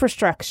 the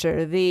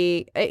infrastructure,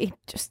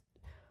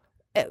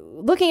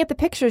 looking at the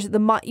pictures,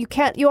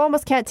 you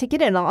almost can't take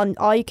it in.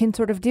 All you can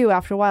sort of do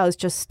after a while is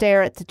just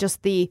stare at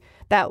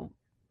that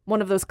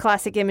one of those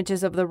classic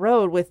images of the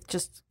road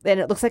and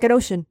it looks like an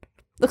ocean.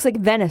 It looks like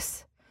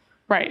Venice.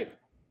 Right.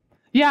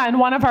 Yeah, and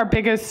one of our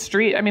biggest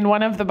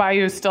one of the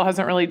bayous still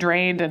hasn't really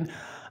drained, and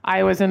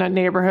I was in a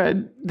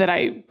neighborhood that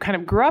I kind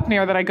of grew up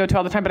near that I go to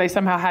all the time, but I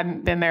somehow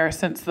hadn't been there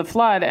since the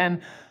flood.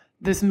 And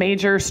this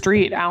major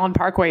street, Allen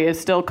Parkway, is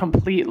still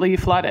completely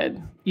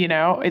flooded.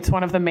 It's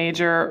one of the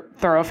major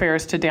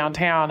thoroughfares to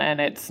downtown, and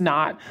it's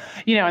not,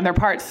 and there are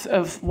parts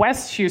of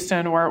West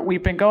Houston where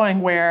we've been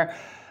going where,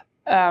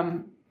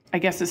 I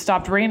guess it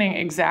stopped raining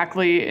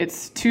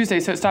it's Tuesday,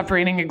 so it stopped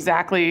raining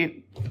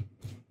exactly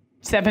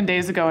 7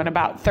 days ago, and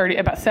about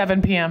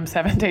 7 p.m.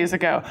 7 days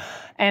ago.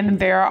 And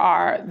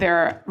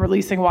they're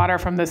releasing water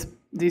from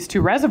these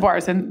two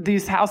reservoirs, and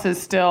these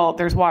houses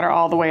there's water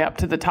all the way up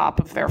to the top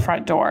of their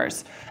front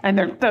doors.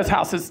 And those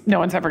houses, no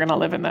one's ever going to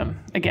live in them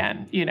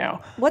again,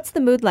 What's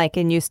the mood like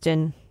in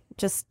Houston?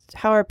 Just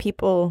how are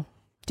people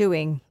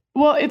doing?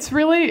 Well, it's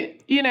really,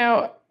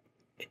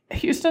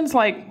 Houston's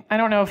like, I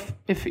don't know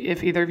if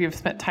either of you have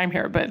spent time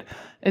here, but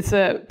it's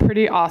a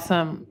pretty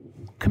awesome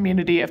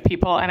community of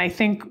people. And I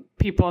think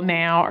people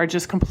now are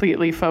just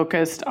completely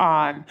focused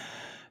on,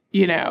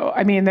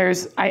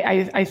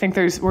 I think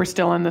we're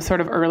still in the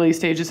sort of early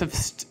stages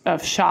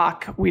of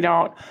shock. We're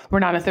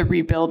not at the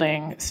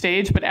rebuilding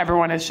stage, but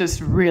everyone is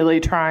just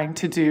really trying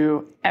to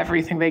do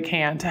everything they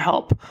can to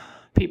help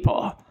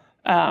people.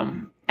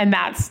 And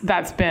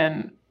that's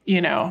been,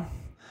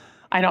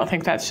 I don't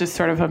think that's just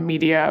sort of a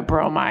media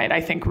bromide.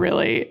 I think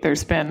really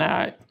there's been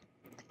a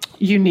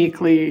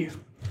uniquely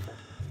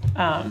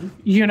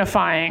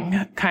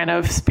unifying kind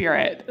of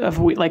spirit of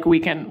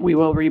we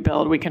will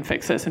rebuild, we can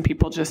fix this, and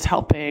people just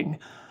helping,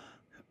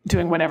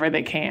 doing whatever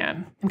they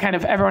can. And kind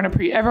of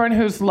everyone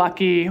who's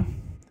lucky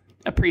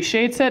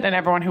appreciates it, and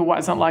everyone who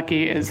wasn't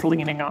lucky is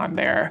leaning on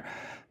their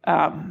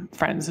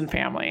friends and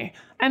family.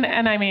 And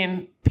I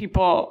mean,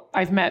 people,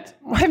 I've met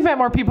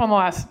more people in the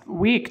last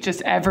week.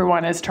 Just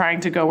everyone is trying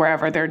to go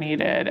wherever they're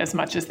needed as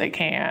much as they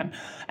can.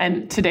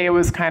 And today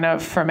was kind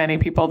of, for many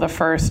people, the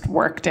first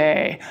work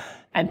day,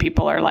 and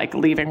people are like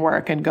leaving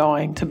work and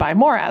going to buy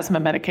more asthma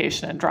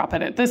medication and drop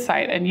it at this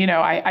site. And,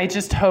 I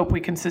just hope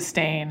we can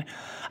sustain.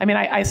 I mean,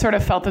 I sort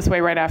of felt this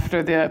way right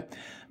after the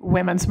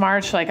Women's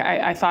March. Like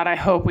I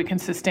hope we can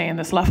sustain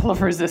this level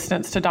of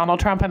resistance to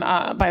Donald Trump. And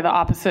by the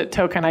opposite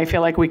token, I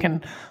feel like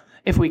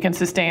if we can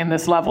sustain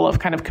this level of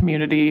kind of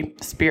community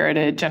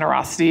spirited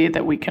generosity,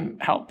 that we can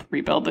help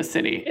rebuild the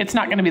city. It's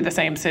not going to be the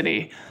same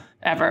city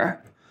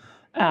ever.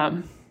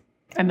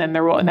 And then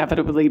there will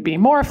inevitably be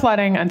more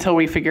flooding until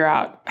we figure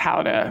out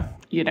how to,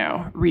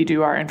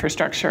 redo our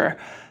infrastructure.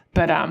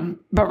 But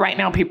right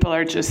now people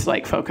are just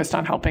like focused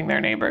on helping their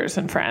neighbors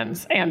and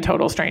friends and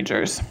total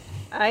strangers.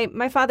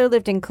 My father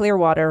lived in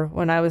Clearwater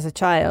when I was a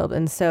child,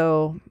 and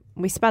so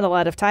we spent a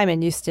lot of time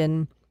in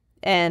Houston,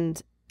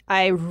 and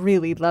I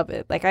really love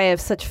it. Like, I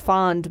have such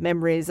fond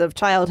memories of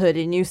childhood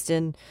in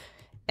Houston,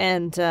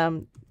 and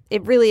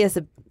it really is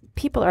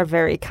people are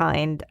very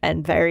kind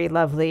and very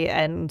lovely,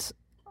 and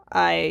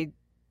I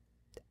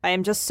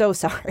am just so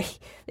sorry.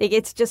 Like,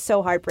 it's just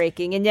so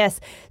heartbreaking. And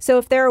yes, so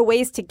if there are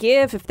ways to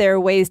give, if there are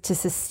ways to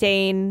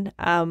sustain,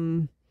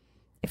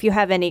 if you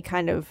have any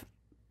kind of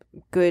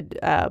good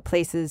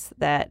places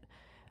that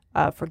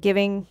for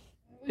giving.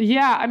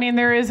 Yeah, I mean,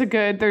 there's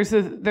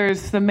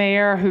the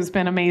mayor who's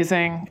been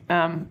amazing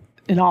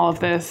in all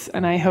of this,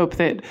 and I hope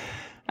that,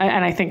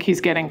 and I think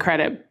he's getting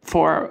credit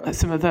for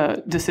some of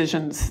the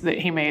decisions that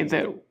he made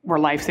that were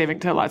life-saving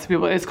to lots of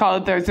people. It's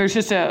called, there's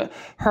just a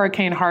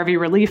Hurricane Harvey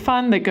Relief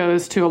Fund that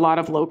goes to a lot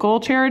of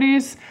local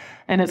charities,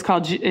 and it's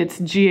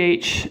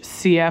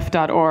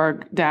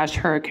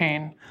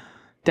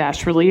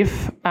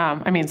ghcf.org-hurricane-relief,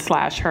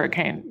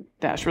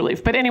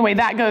 /hurricane-relief. But anyway,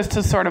 that goes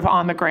to sort of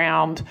on the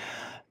ground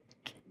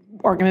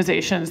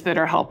organizations that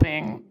are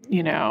helping,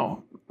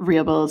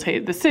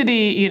 rehabilitate the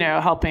city,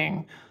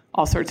 helping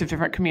all sorts of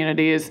different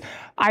communities.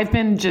 I've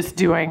been just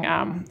doing,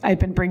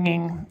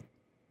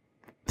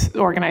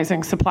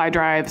 organizing supply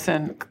drives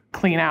and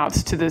clean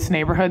outs to this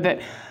neighborhood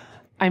that,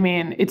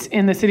 it's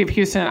in the city of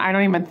Houston. I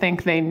don't even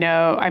think they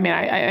know.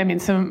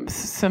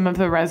 Some of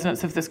the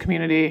residents of this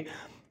community,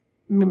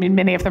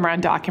 many of them are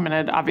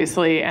undocumented,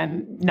 obviously,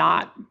 and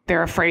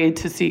they're afraid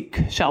to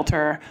seek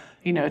shelter,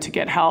 to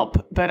get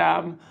help. But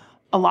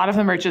a lot of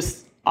them are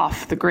just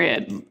off the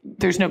grid.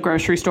 There's no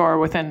grocery store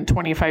within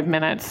 25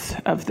 minutes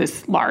of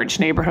this large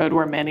neighborhood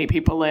where many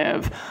people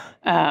live.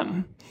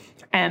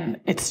 And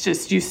it's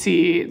just, you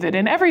see that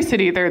in every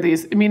city there are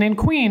these, in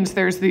Queens,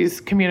 there's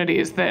these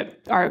communities that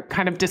are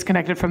kind of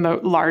disconnected from the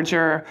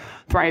larger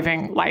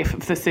thriving life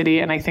of the city.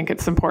 And I think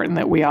it's important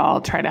that we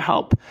all try to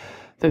help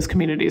those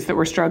communities that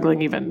were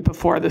struggling even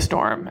before the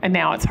storm. And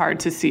now it's hard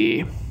to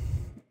see,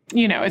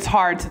 it's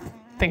hard to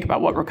think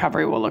about what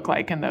recovery will look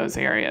like in those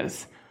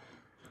areas.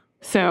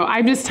 So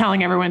I'm just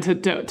telling everyone to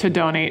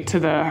donate to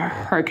the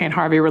Hurricane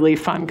Harvey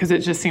Relief Fund, because it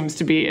just seems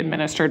to be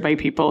administered by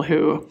people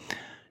who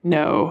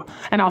know.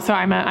 And also,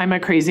 I'm a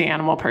crazy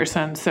animal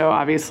person. So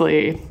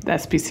obviously, the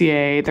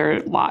SPCA, there are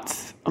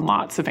lots and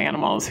lots of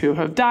animals who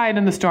have died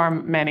in the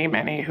storm,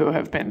 many who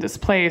have been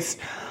displaced.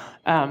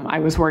 I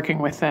was working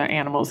with the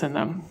animals in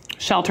the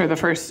shelter, the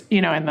first,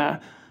 in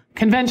the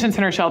convention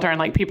center shelter, and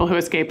like people who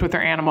escaped with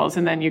their animals.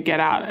 And then you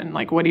get out and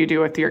like, what do you do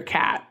with your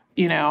cat?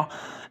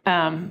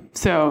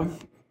 So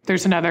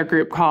there's another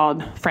group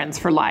called Friends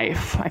for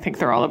Life. I think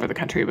they're all over the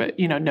country, but,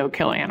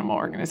 no-kill animal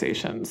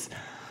organizations.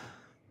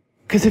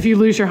 Because if you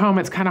lose your home,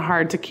 it's kind of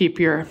hard to keep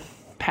your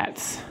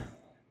pets.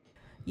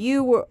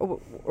 You were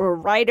a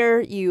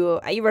writer. You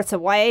wrote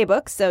some YA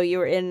books, so we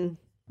were in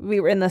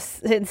the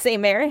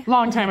same area.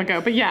 Long time ago,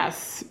 but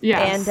yes.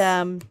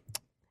 And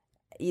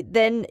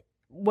then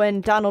when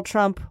Donald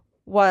Trump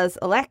was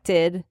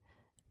elected,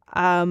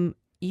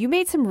 you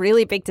made some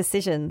really big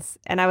decisions.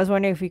 And I was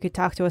wondering if you could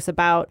talk to us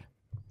about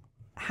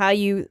how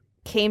you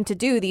came to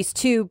do these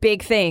two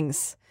big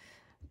things,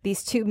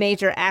 these two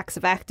major acts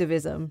of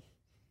activism.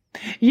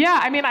 Yeah,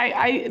 I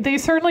mean, they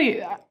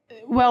certainly,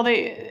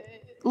 they,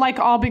 like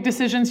all big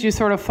decisions, you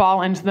sort of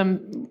fall into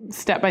them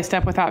step by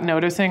step without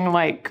noticing,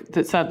 like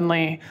that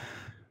suddenly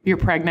you're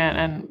pregnant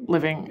and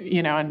living,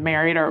 and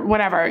married or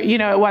whatever.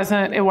 It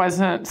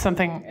wasn't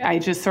something I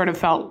just sort of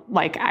felt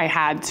like I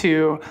had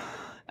to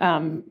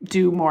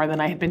do more than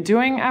I had been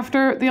doing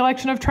after the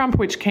election of Trump,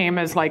 which came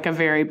as like a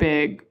very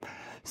big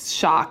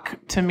shock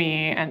to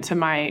me and to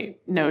my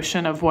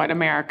notion of what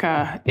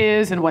America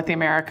is and what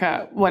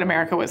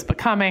America was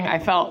becoming. I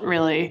felt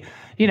really,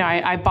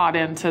 I bought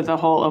into the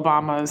whole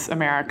Obama's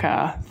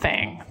America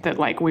thing, that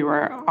like we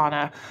were on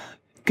a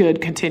good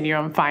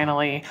continuum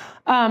finally.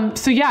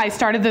 I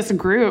started this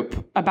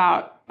group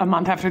about a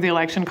month after the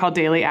election called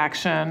Daily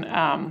Action.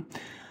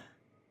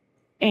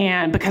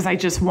 And because I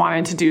just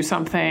wanted to do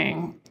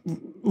something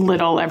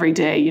little every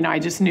day, I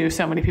just knew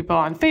so many people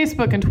on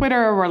Facebook and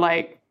Twitter were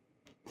like,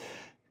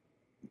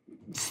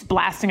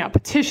 blasting out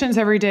petitions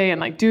every day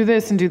and like do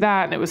this and do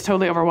that. And it was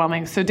totally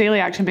overwhelming. So Daily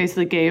Action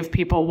basically gave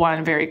people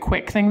one very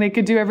quick thing they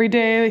could do every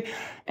day.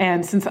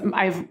 And since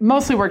I've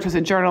mostly worked as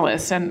a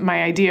journalist, and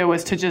my idea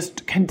was to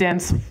just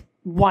condense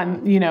a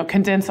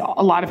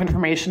lot of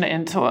information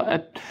into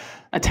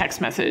a text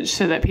message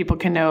so that people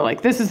can know,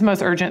 like, this is the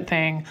most urgent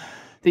thing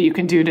that you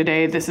can do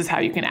today. This is how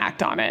you can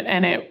act on it.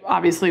 And it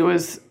obviously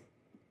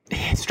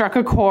it struck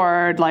a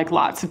chord, like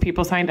lots of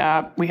people signed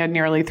up. We had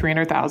nearly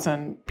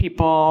 300,000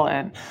 people,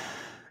 and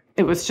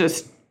it was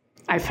just,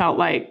 I felt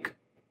like,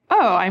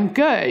 oh, I'm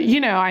good.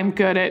 I'm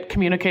good at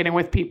communicating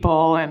with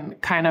people,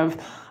 and kind of,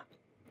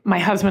 my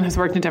husband has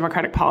worked in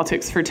Democratic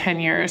politics for 10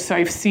 years. So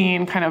I've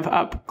seen kind of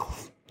up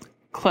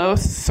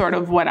close sort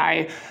of what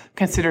I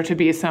consider to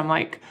be some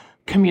like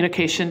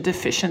communication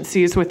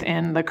deficiencies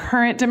within the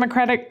current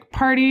Democratic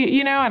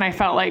Party, and I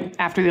felt like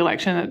after the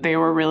election that they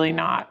were really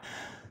not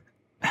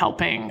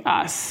helping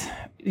us,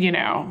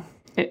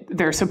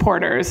 their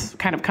supporters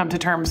kind of come to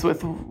terms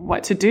with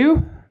what to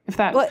do.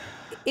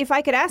 If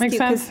I could ask you,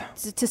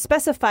 to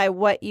specify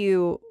what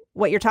you're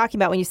talking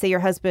about when you say your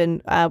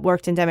husband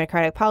worked in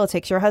Democratic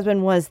politics, your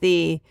husband was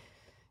the,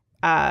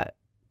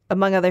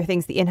 among other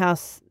things, the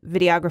in-house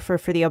videographer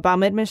for the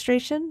Obama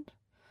administration?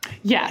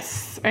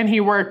 Yes, and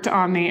he worked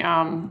on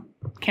the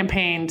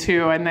campaign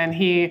too, and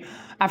then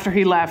after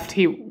he left,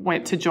 he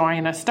went to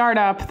join a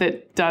startup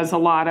that does a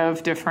lot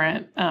of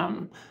different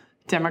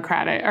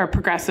Democratic or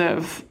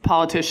progressive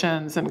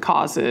politicians and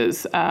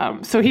causes.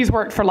 So he's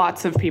worked for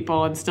lots of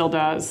people and still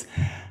does.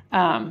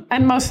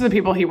 And most of the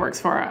people he works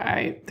for,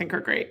 I think, are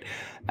great.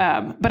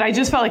 But I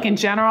just felt like in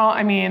general,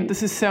 I mean,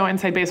 this is so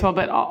inside baseball,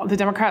 but the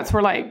Democrats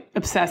were like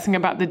obsessing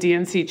about the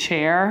DNC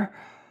chair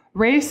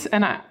race.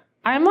 And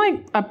I'm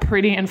like a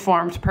pretty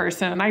informed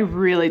person, and I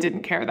really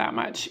didn't care that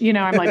much.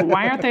 I'm like,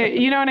 why aren't they,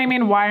 you know what I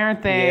mean? Why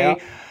aren't they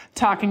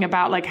talking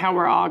about like how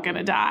we're all going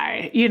to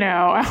die?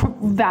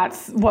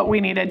 That's what we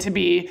needed to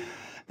be.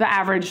 The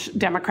average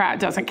Democrat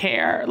doesn't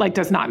care, like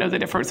does not know the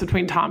difference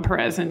between Tom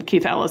Perez and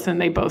Keith Ellison.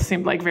 They both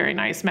seemed like very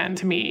nice men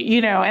to me,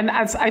 and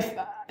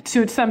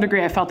to some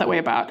degree, I feel that way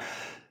about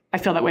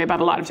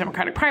a lot of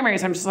Democratic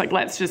primaries. I'm just like,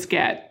 let's just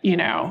get,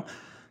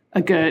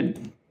 a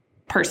good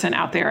person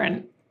out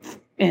there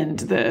and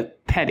the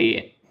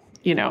petty,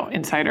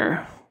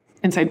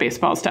 inside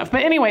baseball stuff.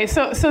 But anyway,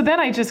 so then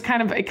I just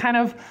kind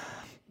of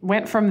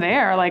went from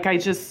there. Like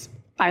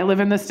I live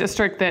in this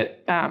district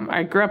that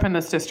I grew up in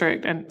this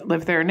district and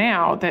live there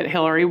now that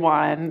Hillary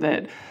won,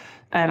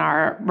 and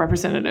our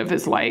representative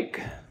is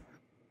like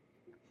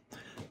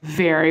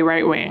very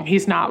right wing.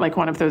 He's not like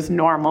one of those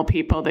normal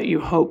people that you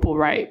hope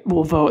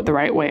will vote the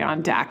right way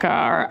on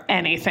DACA or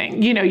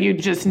anything. You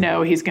just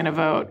know he's going to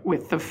vote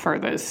with the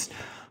furthest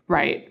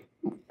right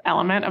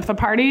element of the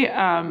party.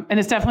 And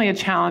it's definitely a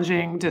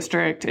challenging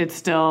district. It's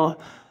still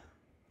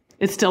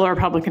a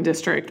Republican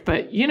district,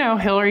 but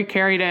Hillary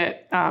carried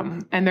it,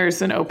 and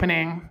there's an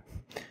opening.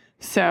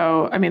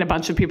 So, I mean, a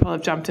bunch of people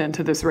have jumped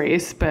into this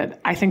race, but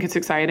I think it's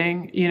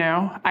exciting.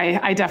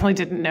 I definitely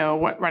didn't know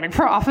what running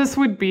for office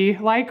would be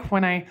like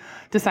when I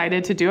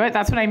decided to do it.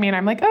 That's what I mean.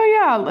 I'm like, oh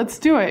yeah, let's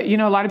do it.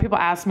 A lot of people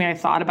asked me, I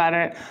thought about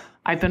it.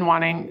 I've been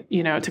wanting,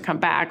 to come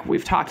back.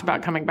 We've talked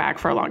about coming back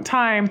for a long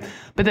time,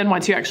 but then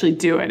once you actually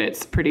do it,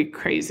 it's pretty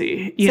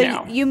crazy.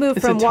 You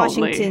moved from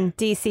Washington,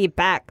 D.C.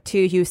 back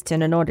to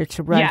Houston in order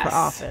to run for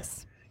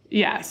office.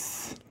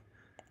 Yes.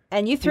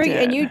 And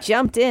you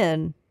jumped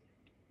in.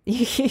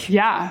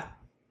 Yeah.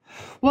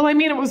 Well, I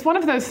mean, it was one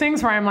of those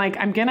things where I'm like,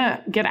 I'm going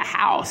to get a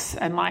house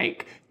and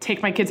like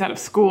take my kids out of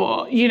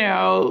school. You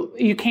know,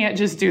 you can't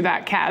just do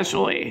that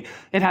casually.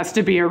 It has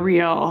to be a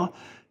real,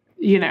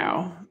 you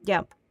know.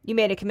 Yeah. You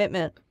made a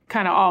commitment.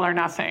 Kind of all or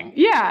nothing.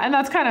 Yeah. And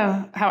that's kind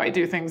of how I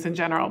do things in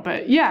general.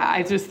 But yeah,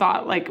 I just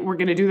thought like, we're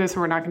going to do this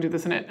or we're not going to do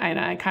this. And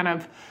I kind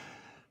of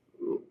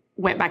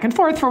went back and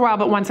forth for a while.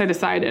 But once I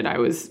decided, I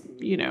was,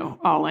 you know,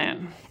 all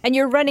in. And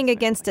you're running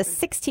against a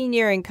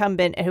 16-year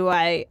incumbent who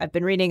I've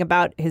been reading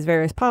about his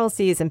various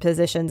policies and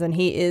positions. And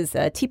he is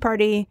a Tea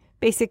Party,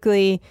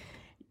 basically.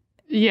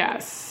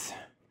 Yes.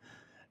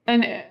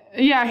 And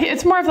yeah,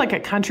 it's more of like a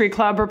country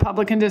club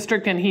Republican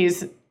district. And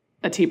he's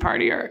a Tea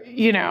Partier,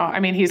 you know,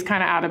 I mean, he's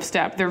kind of out of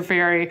step.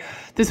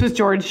 This was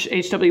George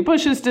H.W.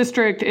 Bush's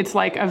district. It's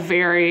like a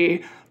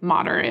very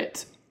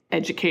moderate,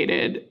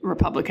 educated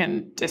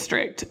Republican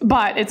district.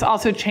 But it's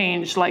also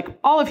changed, like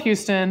all of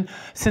Houston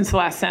since the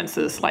last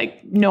census.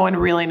 Like no one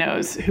really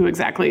knows who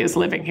exactly is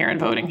living here and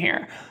voting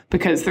here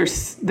because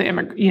there's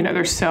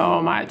there's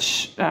so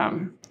much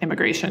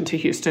immigration to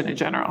Houston in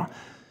general.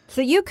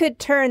 So you could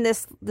turn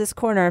this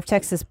corner of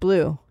Texas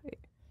blue.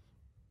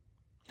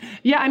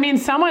 Yeah, I mean,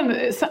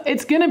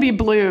 it's going to be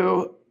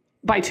blue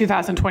by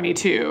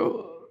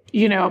 2022,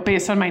 you know,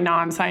 based on my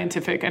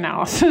non-scientific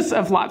analysis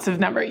of lots of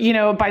numbers. You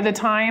know, by the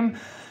time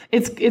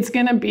it's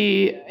going to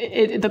be,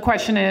 the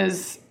question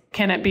is,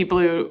 can it be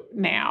blue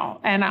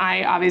now? And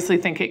I obviously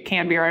think it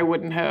can be, or I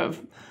wouldn't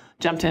have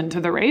jumped into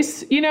the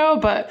race, you know,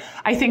 but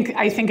I think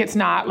it's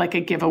not like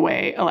a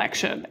giveaway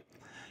election.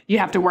 You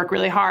have to work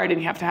really hard and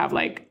you have to have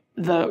like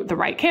the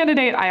right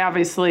candidate. I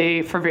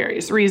obviously, for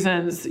various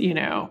reasons, you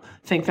know,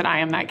 think that I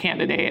am that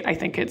candidate. I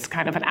think it's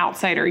kind of an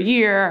outsider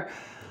year.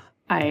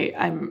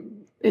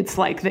 It's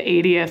like the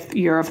 80th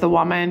year of the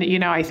woman. You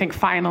know, I think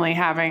finally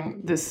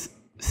having this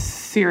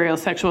serial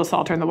sexual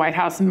assaulter in the White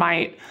House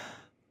might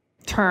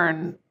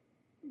turn,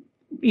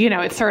 you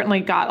know, it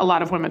certainly got a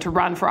lot of women to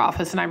run for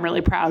office, and I'm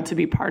really proud to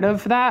be part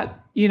of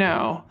that. You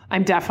know,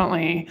 I'm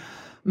definitely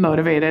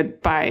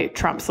motivated by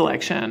Trump's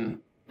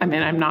election. I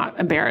mean, I'm not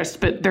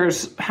embarrassed, but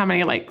there's how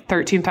many, like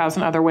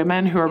 13,000 other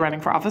women who are running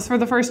for office for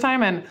the first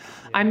time. And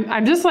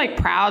I'm just like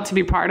proud to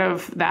be part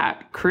of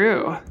that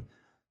crew.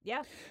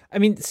 Yeah. I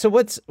mean, so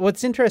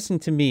what's interesting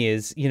to me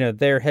is, you know,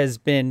 there has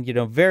been, you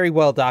know, very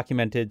well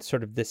documented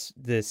sort of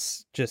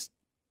this just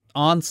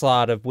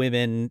onslaught of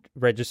women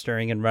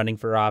registering and running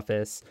for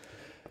office.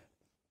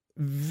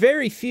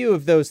 Very few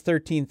of those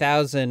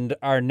 13,000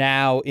 are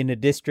now in a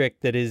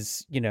district that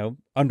is, you know,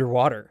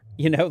 underwater,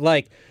 you know,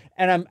 like.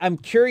 And I'm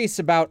curious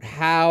about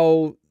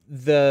how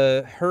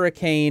the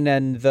hurricane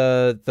and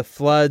the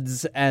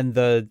floods and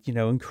the, you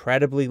know,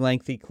 incredibly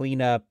lengthy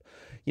cleanup,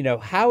 you know,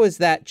 how has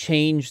that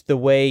changed the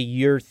way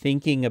you're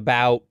thinking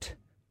about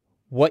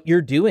what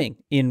you're doing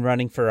in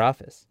running for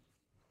office?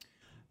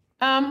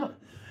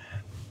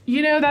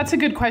 You know, that's a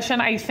good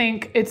question. I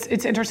think it's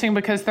interesting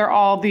because there are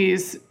all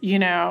these, you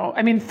know,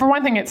 I mean, for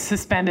one thing, it's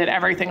suspended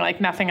everything,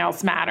 like nothing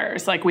else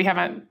matters. Like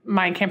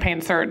my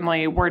campaign,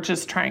 certainly, we're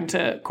just trying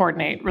to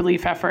coordinate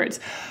relief efforts.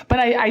 But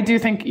I do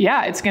think,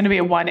 yeah, it's going to be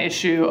a one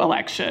issue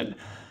election.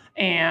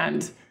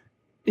 And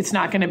it's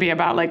not going to be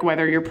about like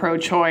whether you're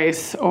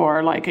pro-choice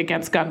or like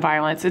against gun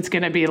violence. It's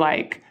going to be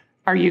like,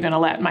 are you going to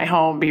let my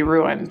home be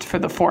ruined for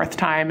the fourth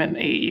time in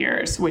 8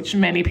 years, which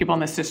many people in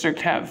this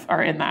district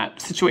are in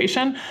that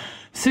situation.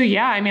 So,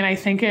 yeah, I mean, I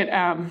think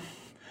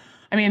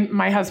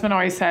my husband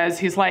always says,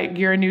 he's like,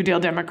 you're a New Deal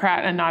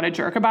Democrat and not a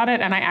jerk about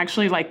it. And I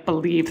actually like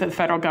believe that the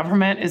federal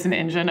government is an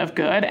engine of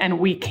good. And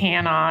we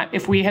cannot,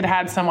 if we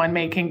had someone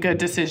making good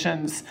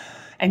decisions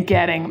and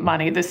getting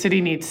money, the city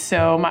needs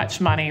so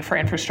much money for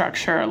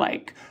infrastructure,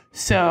 like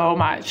so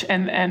much.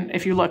 And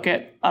if you look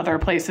at other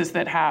places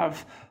that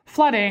have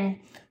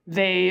flooding,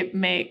 they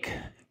make,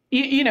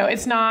 you know,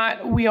 it's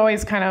not, we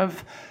always kind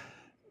of,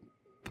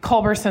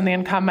 Culberson, the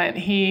incumbent,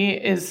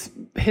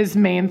 his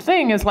main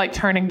thing is like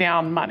turning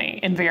down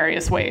money in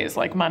various ways,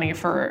 like money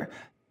for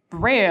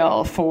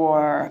rail,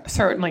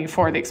 certainly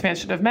for the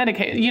expansion of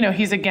Medicaid. You know,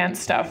 he's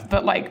against stuff,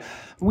 but like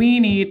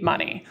we need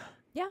money.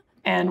 Yeah.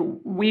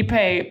 And we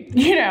pay,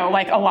 you know,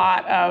 like a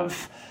lot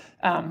of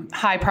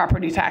high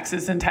property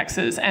taxes in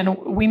Texas, and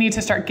we need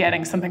to start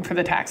getting something for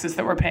the taxes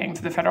that we're paying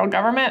to the federal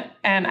government.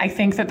 And I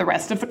think that the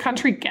rest of the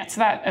country gets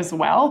that as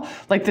well.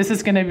 Like this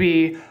is going to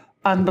be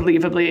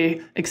unbelievably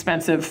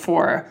expensive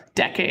for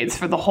decades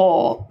for the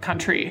whole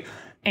country.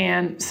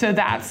 And so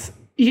that's,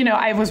 you know,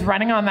 I was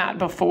running on that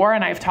before,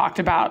 and I've talked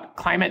about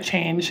climate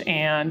change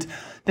and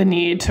the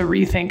need to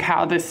rethink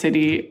how the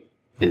city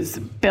is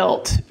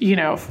built, you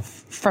know,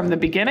 from the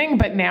beginning.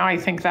 But now I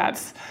think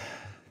that's,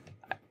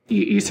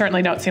 you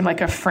certainly don't seem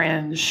like a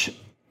fringe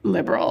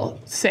liberal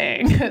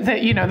saying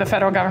that, you know, the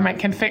federal government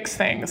can fix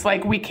things.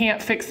 Like we can't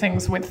fix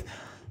things with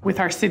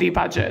our city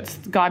budgets.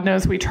 God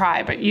knows we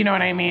try, but you know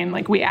what I mean?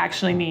 Like we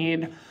actually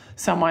need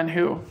someone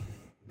who,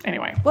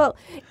 anyway. Well,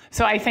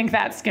 so I think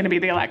that's going to be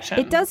the election.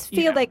 It does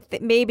feel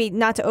like maybe,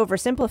 not to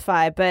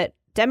oversimplify, but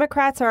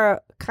Democrats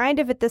are kind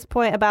of at this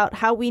point about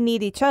how we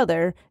need each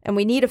other and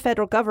we need a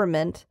federal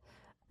government.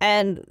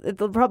 And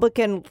the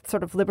Republican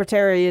sort of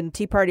libertarian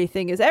Tea Party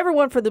thing is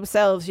everyone for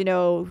themselves, we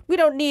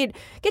don't need,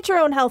 get your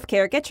own health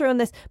care, get your own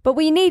this, but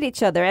we need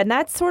each other. And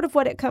that's sort of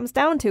what it comes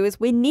down to is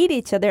we need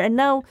each other. And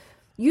now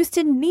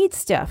Houston needs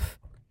stuff.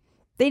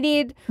 They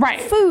need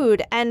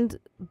food and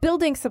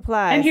building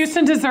supplies. And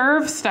Houston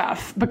deserves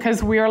stuff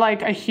because we are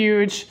like a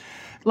huge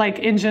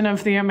engine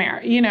of the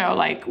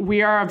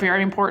we are a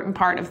very important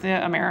part of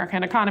the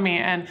American economy.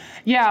 And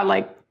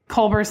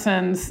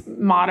Culberson's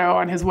motto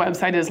on his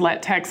website is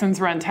 "Let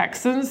Texans run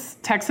Texas,"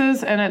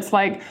 and it's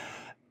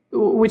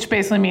which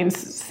basically means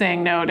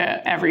saying no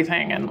to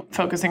everything and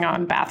focusing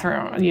on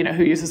bathroom.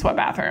 Who uses what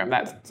bathroom?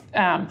 That's.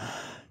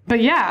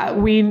 But yeah,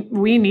 we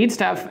need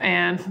stuff,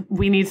 and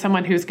we need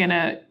someone who's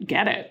gonna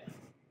get it,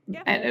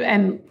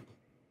 and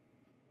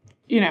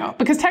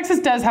because Texas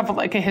does have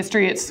a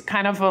history. It's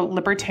kind of a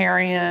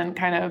libertarian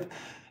kind of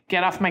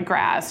get off my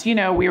grass. We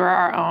were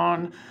our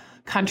own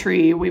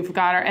country. We've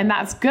got and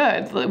that's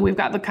good. We've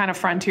got the kind of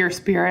frontier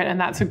spirit, and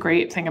that's a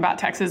great thing about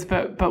Texas.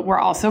 But we're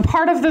also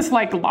part of this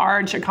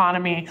large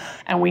economy,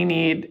 and we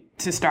need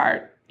to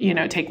start,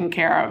 taking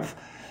care of.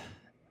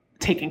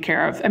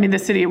 I mean, the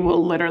city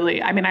will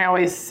literally. I mean, I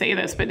always say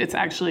this, but it's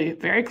actually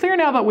very clear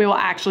now that we will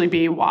actually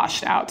be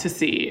washed out to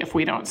sea if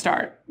we don't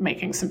start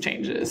making some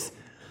changes.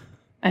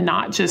 And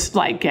not just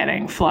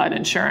getting flood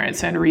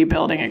insurance and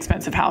rebuilding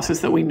expensive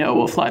houses that we know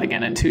will flood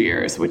again in 2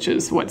 years, which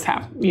is what's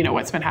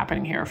been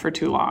happening here for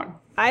too long.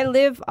 I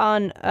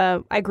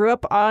grew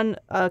up on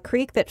a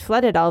creek that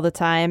flooded all the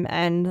time,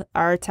 and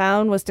our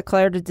town was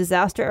declared a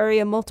disaster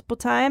area multiple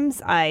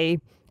times. I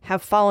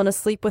have fallen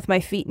asleep with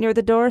my feet near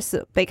the door,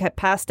 so they got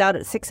passed out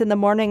at 6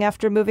 a.m.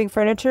 after moving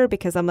furniture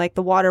because I'm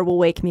the water will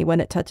wake me when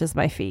it touches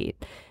my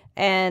feet.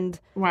 And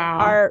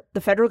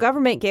the federal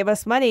government gave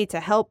us money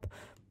to help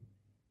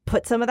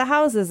put some of the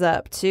houses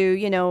up,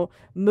 to,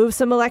 move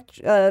some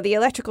the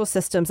electrical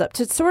systems up,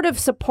 to sort of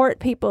support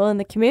people in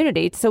the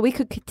community so we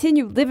could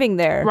continue living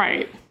there.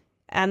 Right.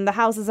 And the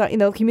houses are,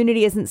 the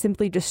community isn't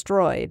simply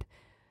destroyed.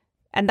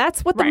 And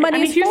that's what the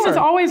money is for. Houston's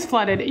always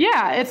flooded.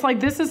 Yeah, it's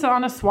this is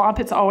on a swamp.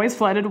 It's always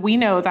flooded. We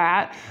know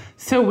that.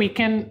 So we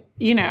can,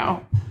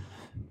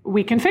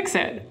 we can fix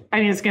it.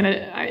 I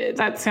mean,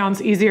 that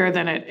sounds easier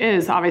than it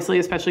is, obviously,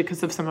 especially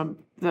because of some of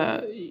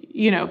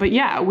the, but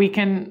yeah, we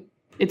can.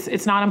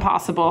 It's not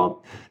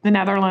impossible. The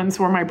Netherlands,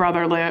 where my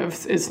brother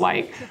lives, is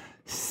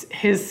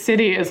his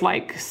city is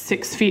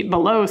 6 feet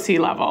below sea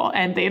level,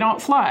 and they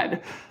don't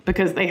flood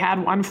because they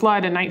had one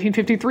flood in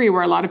 1953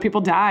 where a lot of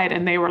people died,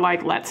 and they were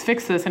let's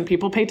fix this, and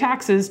people pay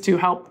taxes to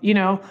help,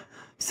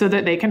 so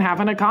that they can have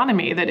an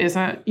economy that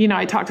isn't,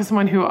 I talked to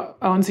someone who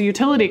owns a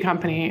utility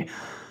company,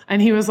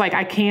 and he was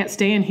I can't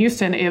stay in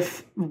Houston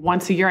if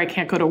once a year I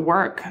can't go to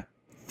work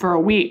for a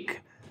week.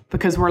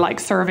 Because we're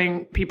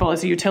serving people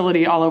as a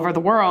utility all over the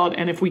world.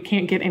 And if we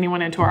can't get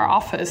anyone into our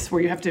office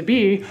where you have to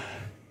be,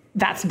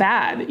 that's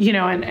bad,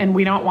 and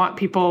we don't want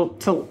people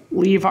to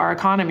leave our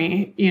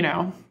economy,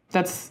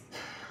 that's,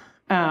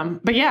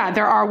 but yeah,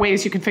 there are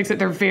ways you can fix it.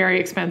 They're very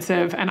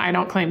expensive. And I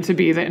don't claim to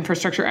be the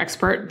infrastructure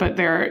expert, but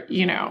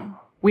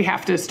we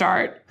have to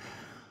start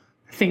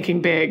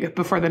thinking big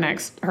before the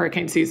next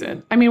hurricane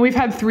season. I mean, we've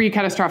had 3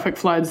 catastrophic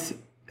floods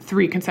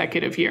 3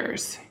 consecutive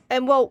years.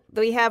 And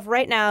we have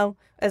right now,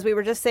 as we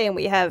were just saying,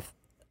 we have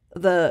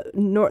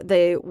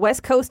the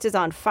West Coast is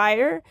on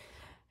fire.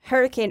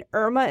 Hurricane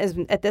Irma is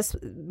at this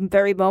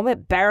very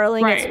moment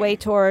barreling its way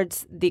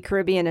towards the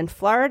Caribbean and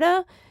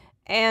Florida.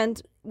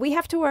 And we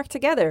have to work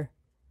together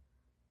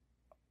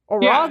or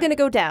we're all going to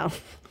go down.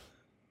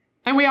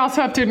 And we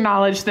also have to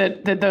acknowledge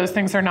that those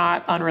things are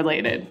not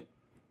unrelated.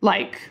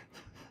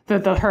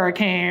 The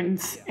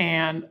hurricanes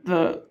and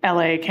the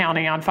LA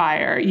County on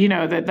fire,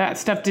 that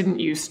stuff didn't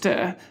used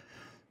to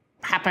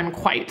happen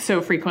quite so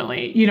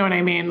frequently. You know what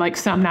I mean?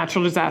 Some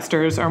natural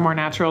disasters are more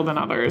natural than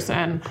others.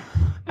 And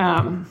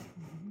and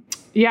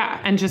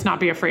just not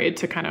be afraid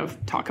to kind of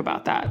talk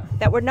about that.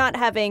 That we're not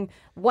having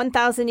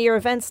 1,000-year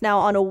events now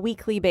on a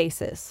weekly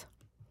basis.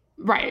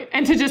 Right.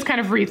 And to just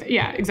kind of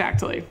yeah,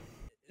 exactly.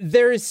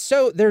 There's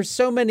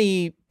so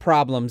many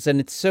problems, and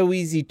it's so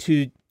easy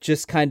to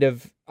just kind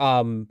of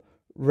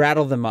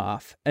rattle them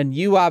off. And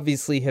you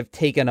obviously have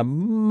taken a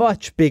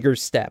much bigger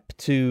step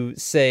to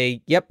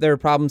say, yep, there are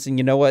problems. And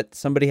you know what?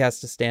 Somebody has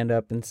to stand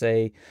up and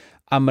say,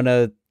 I'm going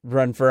to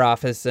run for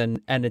office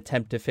and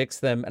attempt to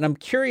fix them. And I'm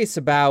curious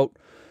about,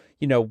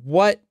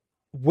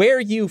 where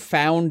you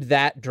found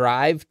that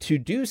drive to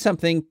do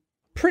something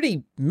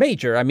pretty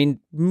major. I mean,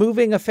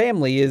 moving a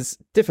family is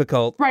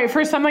difficult. Right.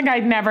 For something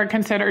I'd never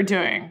considered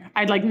doing.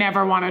 I'd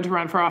never wanted to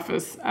run for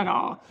office at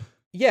all.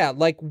 Yeah,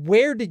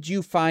 where did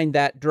you find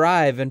that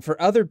drive? And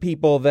for other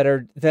people that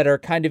are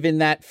kind of in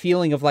that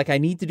feeling of I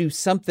need to do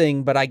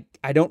something, but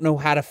I don't know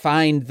how to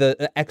find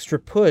the extra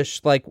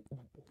push,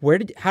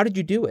 how did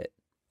you do it?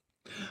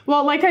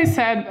 Well, like I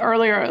said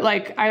earlier,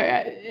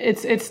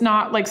 it's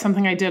not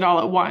something I did all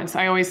at once.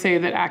 I always say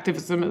that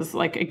activism is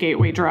a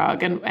gateway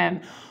drug.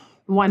 And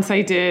once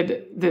I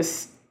did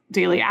this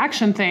daily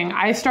action thing,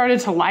 I started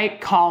to like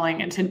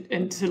calling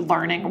and to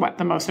learning what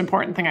the most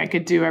important thing I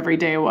could do every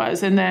day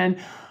was. And then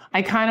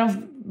I kind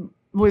of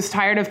was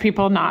tired of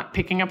people not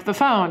picking up the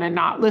phone and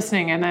not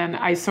listening. And then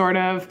I sort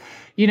of,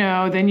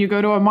 then you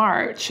go to a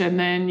march and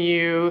then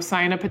you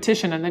sign a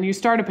petition and then you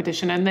start a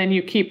petition and then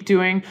you keep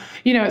doing,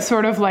 it's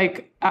sort of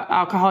like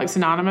Alcoholics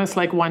Anonymous,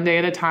 like one day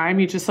at a time.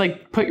 You just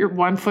like put your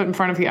one foot in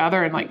front of the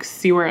other and like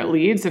see where it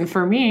leads. And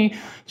for me,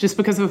 just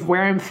because of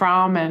where I'm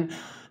from and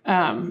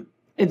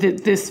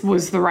this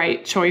was the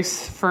right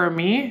choice for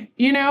me,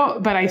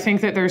 but I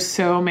think that there's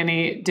so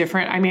many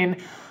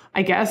different,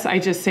 I guess I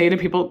just say to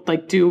people,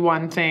 like, do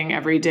one thing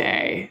every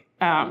day,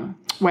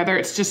 whether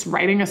it's just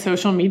writing a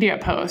social media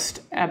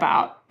post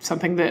about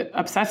something that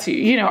upsets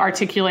you,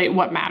 articulate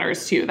what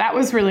matters to you. That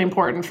was really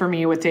important for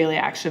me with Daily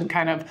Action,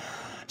 kind of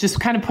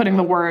putting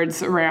the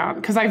words around,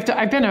 because I've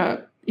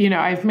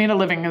made a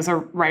living as a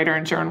writer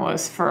and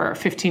journalist for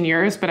 15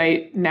 years, but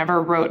I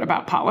never wrote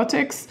about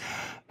politics.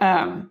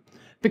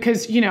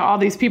 Because, all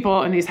these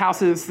people in these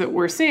houses that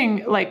we're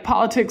seeing, like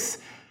politics,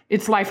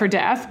 it's life or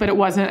death, but it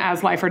wasn't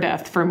as life or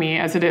death for me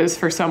as it is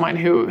for someone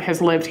who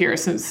has lived here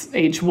since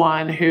age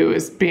 1, who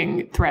is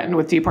being threatened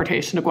with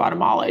deportation to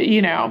Guatemala,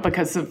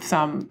 because of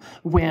some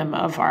whim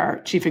of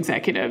our chief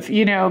executive,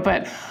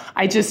 but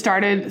I just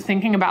started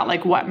thinking about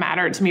like what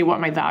mattered to me, what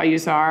my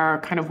values are,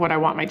 kind of what I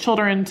want my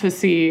children to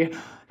see.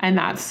 And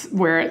that's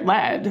where it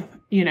led,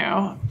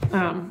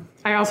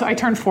 I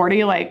turned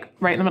 40, like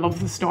right in the middle of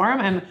the storm.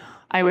 And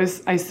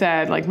I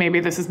said, like, maybe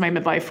this is my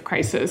midlife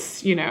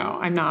crisis.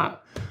 I'm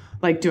not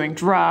like doing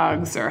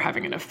drugs or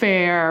having an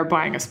affair or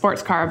buying a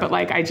sports car, but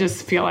like, I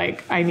just feel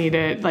like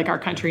our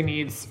country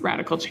needs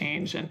radical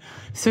change. And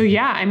so,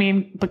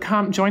 join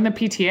the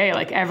PTA,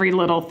 like every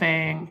little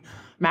thing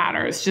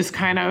matters. Just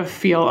kind of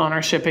feel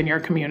ownership in your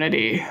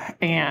community.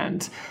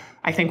 And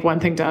I think one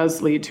thing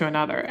does lead to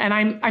another. And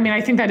I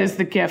think that is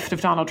the gift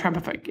of Donald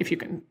Trump, if you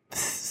can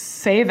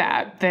say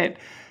that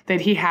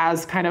he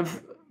has kind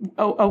of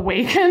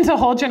awakened a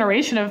whole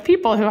generation of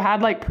people who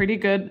had like pretty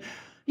good,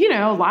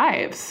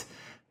 lives.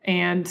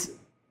 And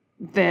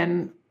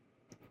then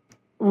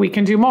we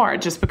can do more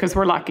just because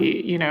we're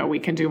lucky, we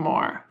can do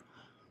more.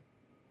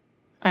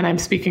 And I'm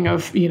speaking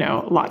of,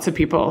 lots of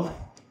people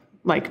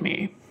like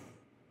me.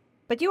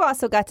 But you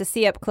also got to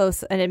see up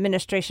close an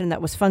administration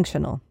that was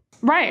functional.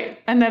 Right.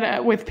 And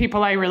that with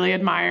people I really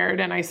admired,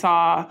 and I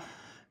saw,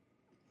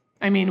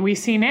 we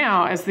see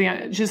now as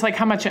just like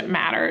how much it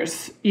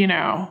matters,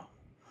 even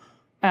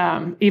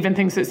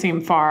things that seem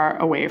far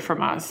away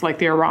from us, like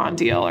the Iran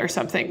deal or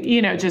something,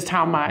 just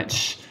how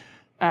much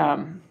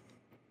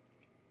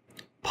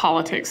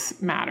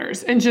politics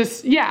matters. And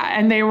just,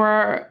 and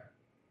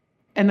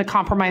the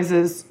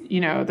compromises,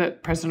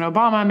 that President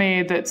Obama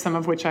made, that some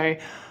of which I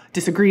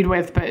disagreed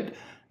with, but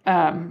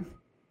and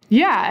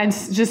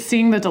just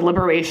seeing the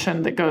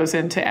deliberation that goes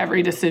into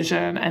every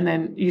decision. And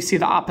then you see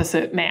the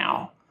opposite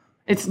now.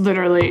 It's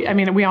literally,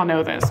 we all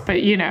know this, but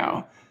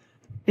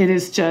it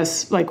is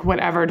just like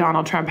whatever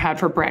Donald Trump had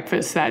for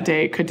breakfast that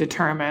day could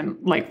determine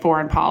like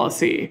foreign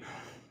policy.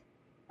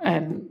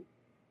 And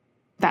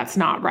that's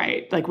not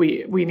right. Like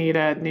we need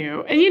a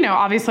new, and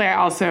obviously I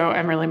also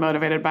am really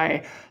motivated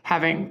by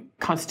having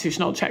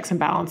constitutional checks and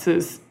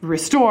balances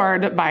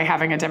restored by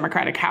having a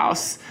Democratic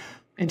House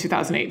in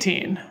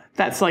 2018.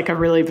 That's like a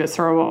really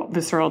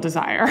visceral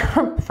desire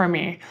for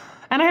me.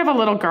 And I have a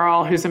little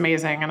girl who's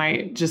amazing. And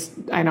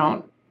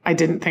I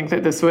didn't think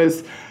that this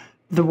was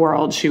the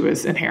world she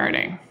was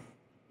inheriting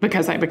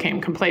because I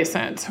became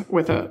complacent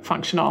with a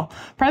functional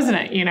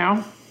president,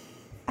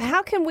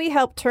 How can we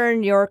help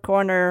turn your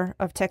corner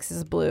of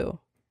Texas blue?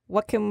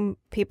 What can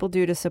people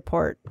do to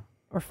support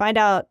or find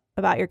out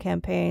about your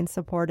campaign,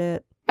 support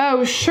it?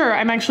 Oh, sure.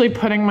 I'm actually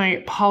putting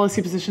my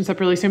policy positions up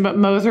really soon, but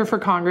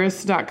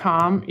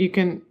moserforcongress.com. You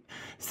can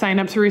sign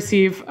up to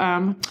receive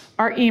our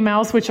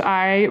emails, which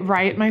I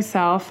write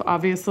myself,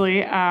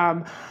 obviously.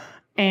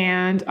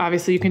 And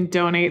obviously you can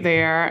donate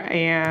there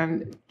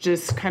and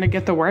just kind of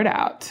get the word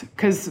out.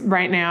 Because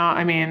right now,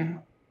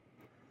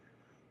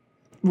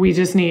 we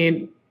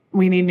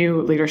need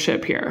new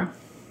leadership here.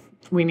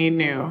 We need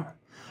new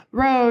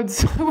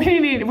roads. We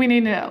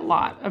need a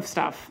lot of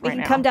stuff right now.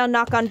 We can come down,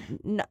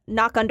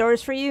 knock on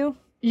doors for you.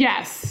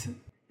 Yes.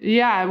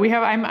 Yeah, we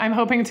have. I'm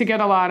hoping to get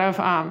a lot of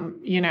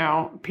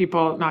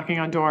people knocking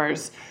on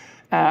doors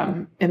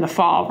in the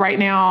fall. Right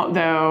now,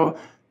 though,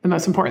 the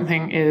most important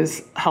thing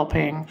is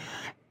helping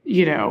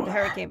the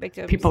hurricane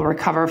victims, people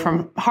recover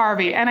from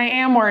Harvey. And I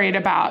am worried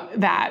about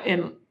that.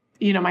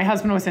 My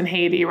husband was in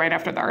Haiti right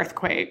after the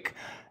earthquake,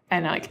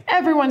 and like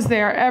everyone's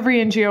there, every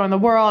NGO in the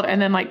world,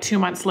 and then like 2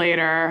 months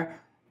later,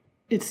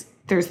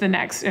 there's the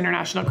next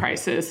international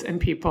crisis, and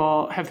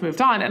people have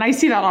moved on. And I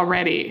see that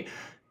already.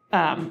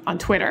 On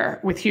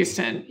Twitter with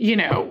Houston,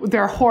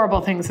 there are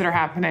horrible things that are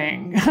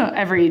happening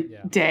every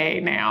day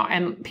now,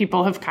 and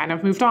people have kind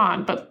of moved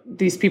on, but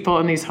these people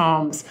in these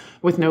homes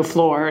with no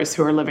floors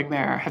who are living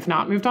there have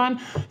not moved on.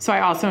 So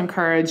I also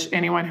encourage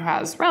anyone who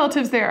has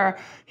relatives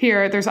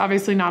here. There's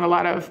obviously not a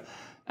lot of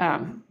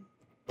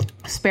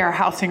spare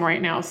housing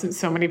right now since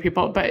so many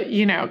people, but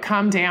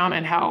come down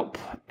and help.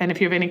 And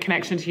if you have any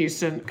connection to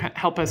Houston,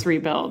 help us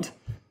rebuild.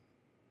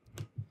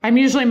 I'm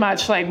usually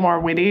much like more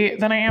witty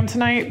than I am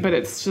tonight, but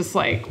it's just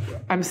like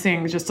I'm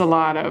seeing just a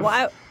lot of.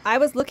 Well, I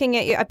was looking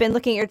at you. I've been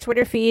looking at your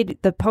Twitter feed,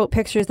 the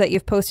pictures that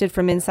you've posted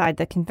from inside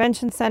the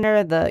convention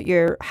center,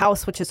 your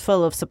house, which is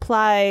full of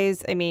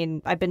supplies. I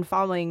mean, I've been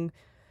following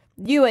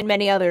you and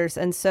many others,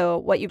 and so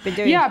what you've been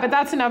doing. Yeah, but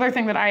that's another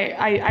thing that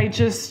I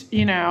just,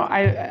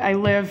 I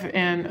live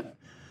in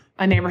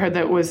a neighborhood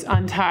that was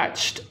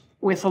untouched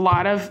with a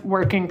lot of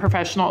working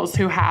professionals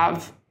who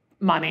have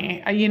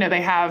money.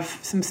 They have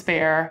some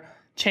spare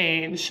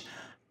change,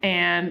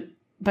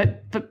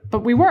 but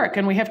we work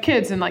and we have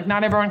kids, and like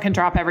not everyone can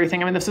drop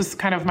everything. I mean, this is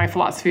kind of my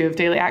philosophy of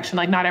daily action.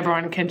 Like not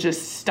everyone can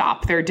just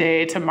stop their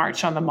day to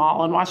march on the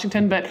mall in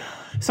Washington. But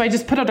so I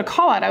just put out a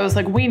call out. I was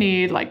like, we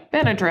need like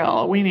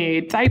Benadryl, we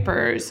need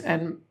diapers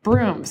and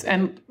brooms,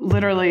 and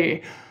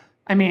literally,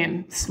 I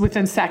mean,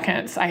 within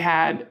seconds, I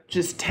had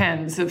just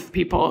tens of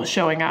people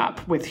showing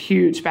up with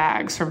huge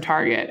bags from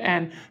Target,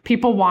 and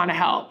people want to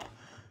help.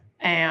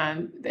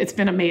 And it's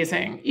been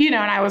amazing, and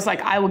I was like,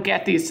 I will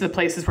get these to the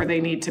places where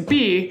they need to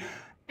be.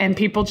 And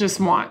people just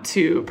want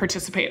to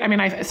participate. I mean,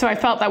 I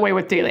felt that way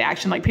with Daily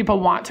Action. Like people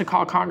want to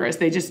call Congress.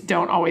 They just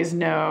don't always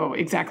know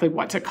exactly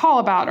what to call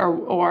about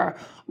or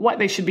what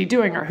they should be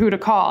doing or who to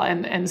call.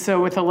 And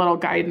so with a little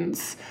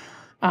guidance,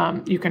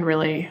 you can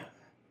really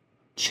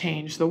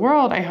change the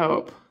world, I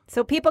hope.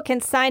 So people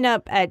can sign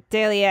up at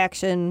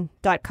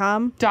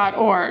dailyaction.com.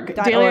 .org.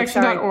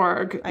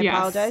 Dailyaction.org. I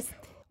apologize.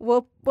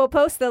 We'll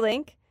post the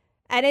link.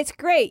 And it's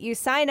great. You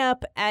sign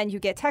up and you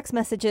get text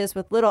messages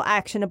with little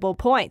actionable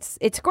points.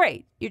 It's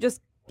great. It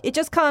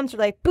just comes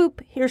like, boop,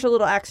 here's your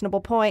little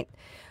actionable point.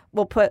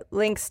 We'll put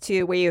links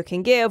to where you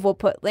can give. We'll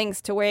put links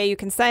to where you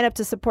can sign up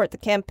to support the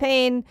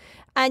campaign.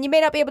 And you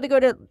may not be able to go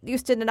to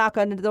Houston to knock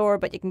on the door,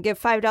 but you can give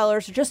 $5 or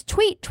just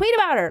tweet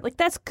about her. Like,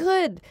 that's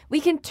good.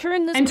 We can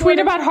turn this. And tweet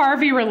about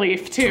Harvey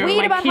relief, too.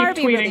 Tweet about keep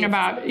Harvey tweeting relief.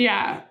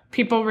 about,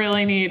 people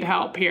really need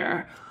help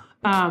here.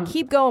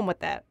 Keep going with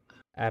that.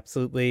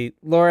 Absolutely.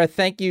 Laura,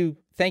 thank you.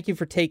 Thank you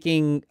for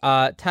taking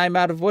time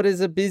out of what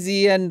is a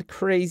busy and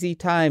crazy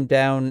time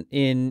down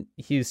in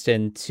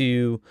Houston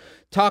to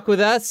talk with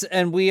us.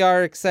 And we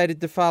are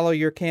excited to follow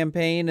your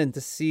campaign and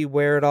to see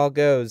where it all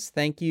goes.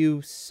 Thank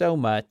you so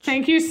much.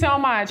 Thank you so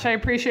much. I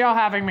appreciate y'all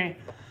having me.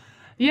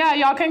 Yeah,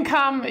 y'all can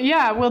come.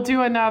 Yeah, we'll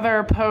do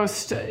another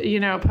post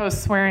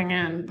swearing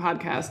in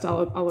podcast.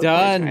 I'll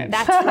Done.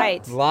 That's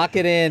right. Lock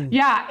it in.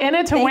 Yeah, in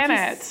it to Thank win you.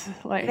 it.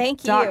 Like,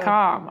 Thank you.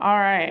 .com. All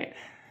right.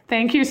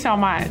 Thank you so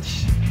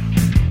much.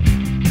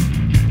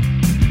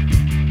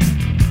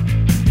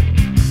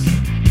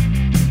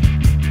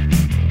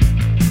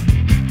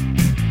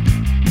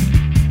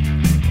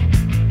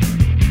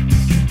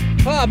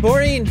 Ah,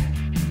 Maureen.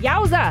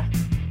 Yowza.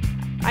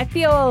 I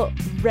feel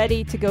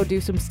ready to go do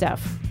some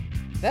stuff.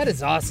 That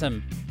is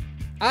awesome.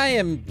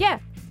 Yeah.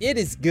 It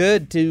is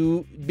good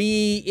to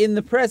be in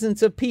the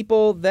presence of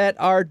people that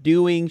are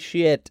doing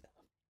shit.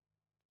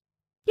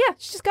 Yeah,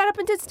 she just got up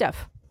and did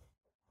stuff.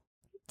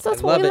 So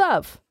that's I what love we it.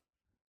 love.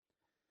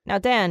 Now,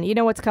 Dan, you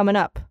know what's coming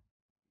up.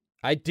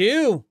 I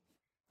do,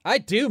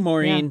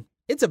 Maureen. Yeah.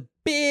 It's a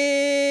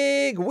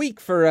big week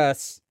for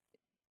us.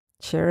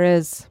 Sure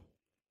is.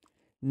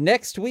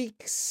 Next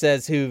week,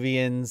 says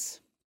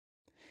Whovians,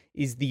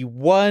 is the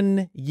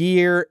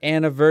 1-year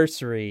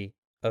anniversary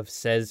of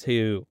Says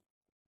Who.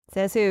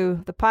 Says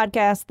Who, the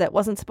podcast that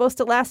wasn't supposed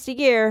to last a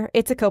year.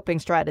 It's a coping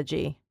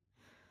strategy.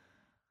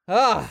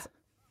 It's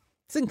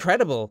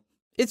incredible.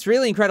 It's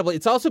really incredible.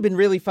 It's also been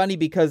really funny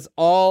because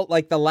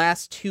the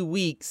last 2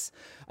 weeks,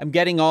 I'm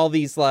getting all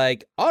these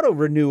auto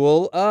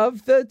renewal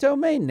of the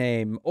domain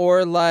name or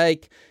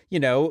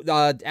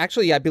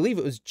actually, I believe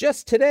it was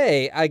just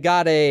today I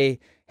got a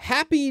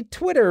happy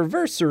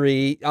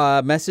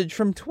Twitterversary message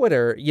from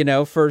Twitter,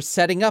 for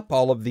setting up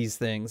all of these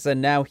things.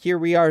 And now here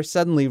we are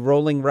suddenly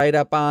rolling right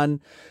up on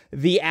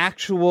the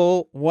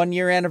actual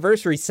 1-year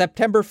anniversary.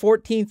 September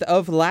 14th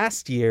of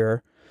last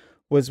year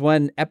was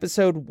when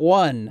episode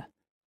 1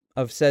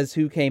 of Says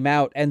Who came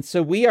out. And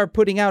so we are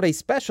putting out a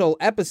special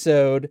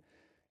episode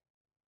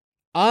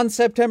on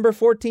September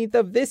 14th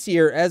of this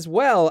year as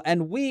well.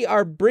 And we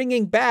are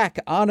bringing back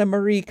Anna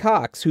Marie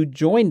Cox, who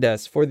joined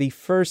us for the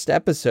first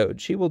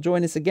episode. She will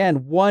join us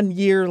again 1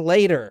 year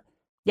later.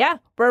 Yeah,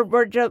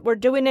 we're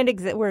doing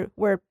it.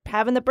 We're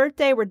having the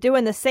birthday. We're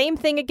doing the same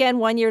thing again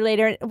 1 year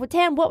later.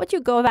 Dan, what would you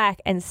go back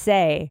and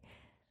say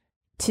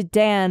to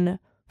Dan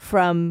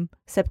from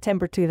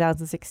September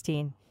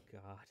 2016?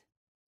 God.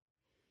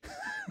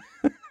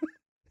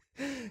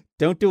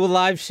 Don't do a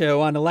live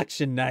show on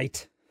election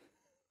night.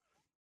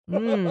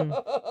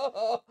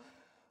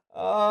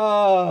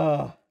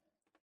 Oh.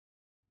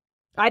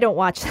 I don't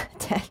watch that,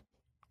 Dan.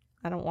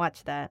 I don't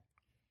watch that.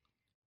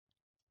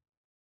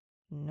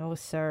 No,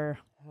 sir.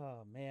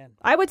 Oh, man.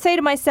 I would say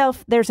to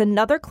myself, there's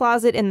another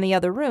closet in the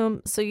other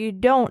room, so you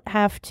don't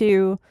have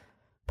to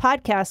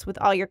podcast with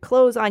all your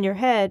clothes on your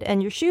head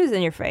and your shoes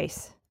in your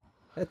face.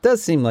 That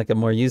does seem like a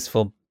more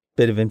useful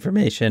bit of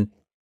information.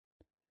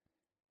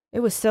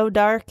 It was so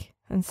dark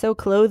and so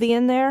clothy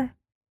in there.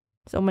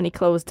 So many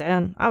clothes,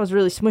 Dan. I was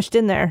really smushed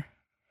in there.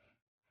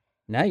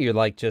 Now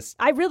you're just...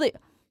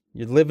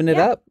 You're living it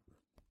Yeah. up.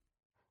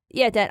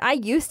 Yeah, Dan, I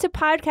used to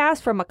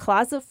podcast from a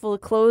closet full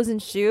of clothes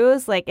and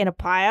shoes, like in a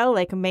pile,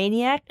 like a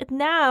maniac.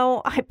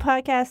 Now I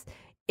podcast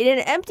in an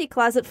empty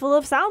closet full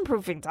of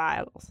soundproofing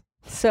tiles.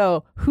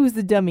 So who's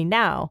the dummy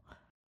now?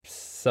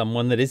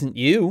 Someone that isn't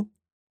you.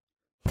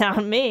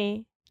 Not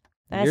me.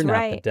 That's You're not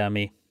right. the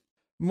dummy.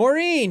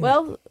 Maureen!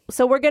 Well,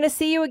 so we're going to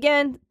see you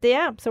again.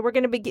 Yeah, so we're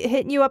going to be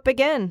hitting you up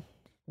again.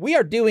 We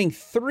are doing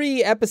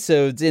 3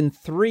 episodes in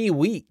 3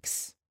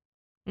 weeks.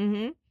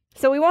 Mm-hmm.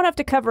 So we won't have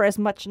to cover as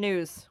much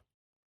news.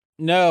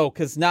 No,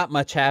 because not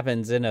much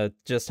happens in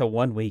just a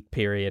 1-week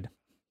period.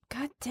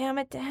 God damn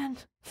it, Dan.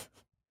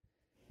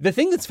 The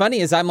thing that's funny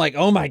is I'm like,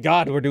 oh my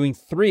God, we're doing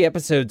 3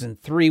 episodes in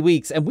 3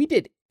 weeks. And we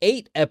did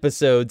 8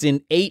 episodes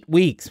in 8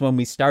 weeks when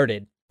we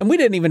started. And we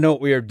didn't even know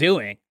what we were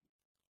doing.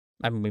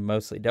 I mean, we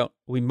mostly don't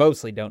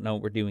know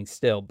what we're doing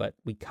still, but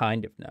we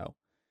kind of know.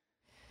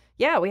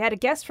 Yeah, we had a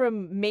guest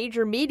from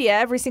major media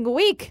every single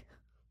week.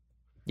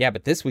 Yeah,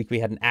 but this week we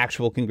had an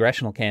actual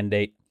congressional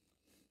candidate.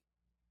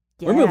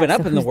 Yeah, We're moving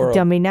up so in the who's world.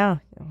 Dummy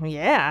now.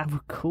 Yeah,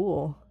 we're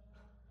cool.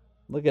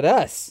 Look at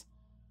us.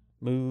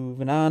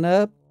 Moving on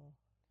up.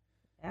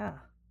 Yeah.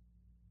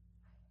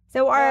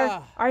 So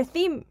our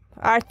theme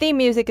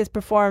music is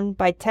performed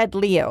by Ted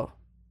Leo,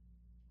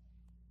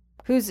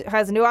 who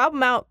has a new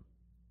album out.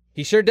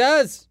 He sure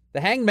does.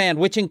 The Hangman,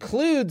 which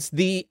includes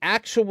the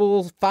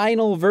actual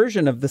final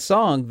version of the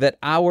song that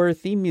our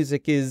theme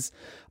music is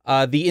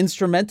the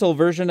instrumental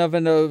version of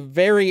in a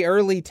very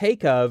early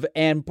take of.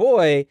 And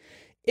boy,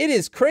 it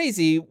is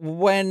crazy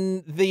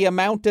when the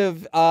amount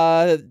of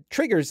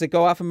triggers that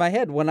go off in my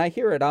head when I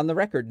hear it on the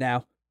record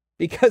now.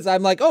 Because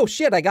I'm like, oh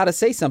shit, I gotta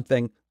say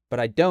something. But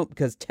I don't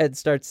because Ted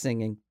starts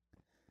singing.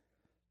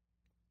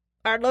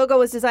 Our logo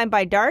was designed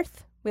by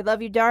Darth. We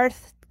love you,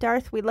 Darth.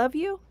 Darth, we love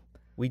you.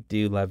 We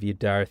do love you,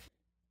 Darth.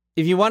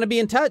 If you want to be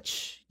in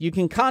touch, you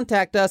can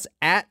contact us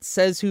at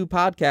Says Who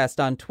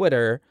Podcast on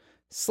Twitter,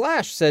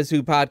 /Says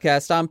Who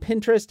Podcast on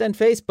Pinterest and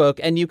Facebook,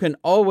 and you can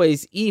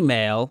always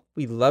email.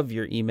 We love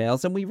your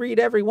emails, and we read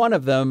every one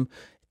of them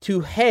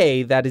to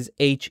hey, that is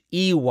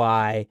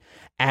HEY,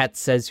 at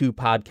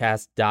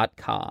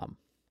sayswhopodcast.com.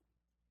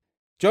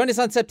 Join us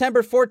on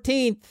September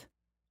 14th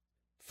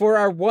for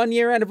our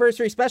 1-year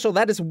anniversary special.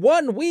 That is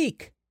 1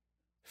 week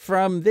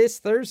from this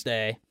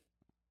Thursday.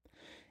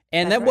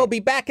 And That's then we'll right. be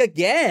back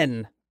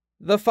again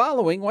the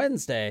following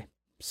Wednesday.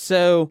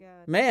 So,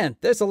 God. man,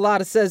 there's a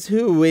lot of Says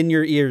Who in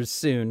your ears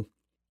soon.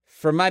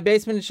 From my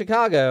basement in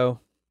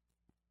Chicago,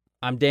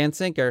 I'm Dan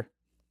Sinker.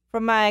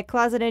 From my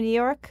closet in New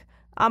York,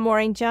 I'm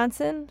Maureen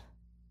Johnson.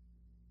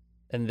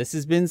 And this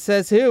has been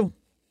Says Who.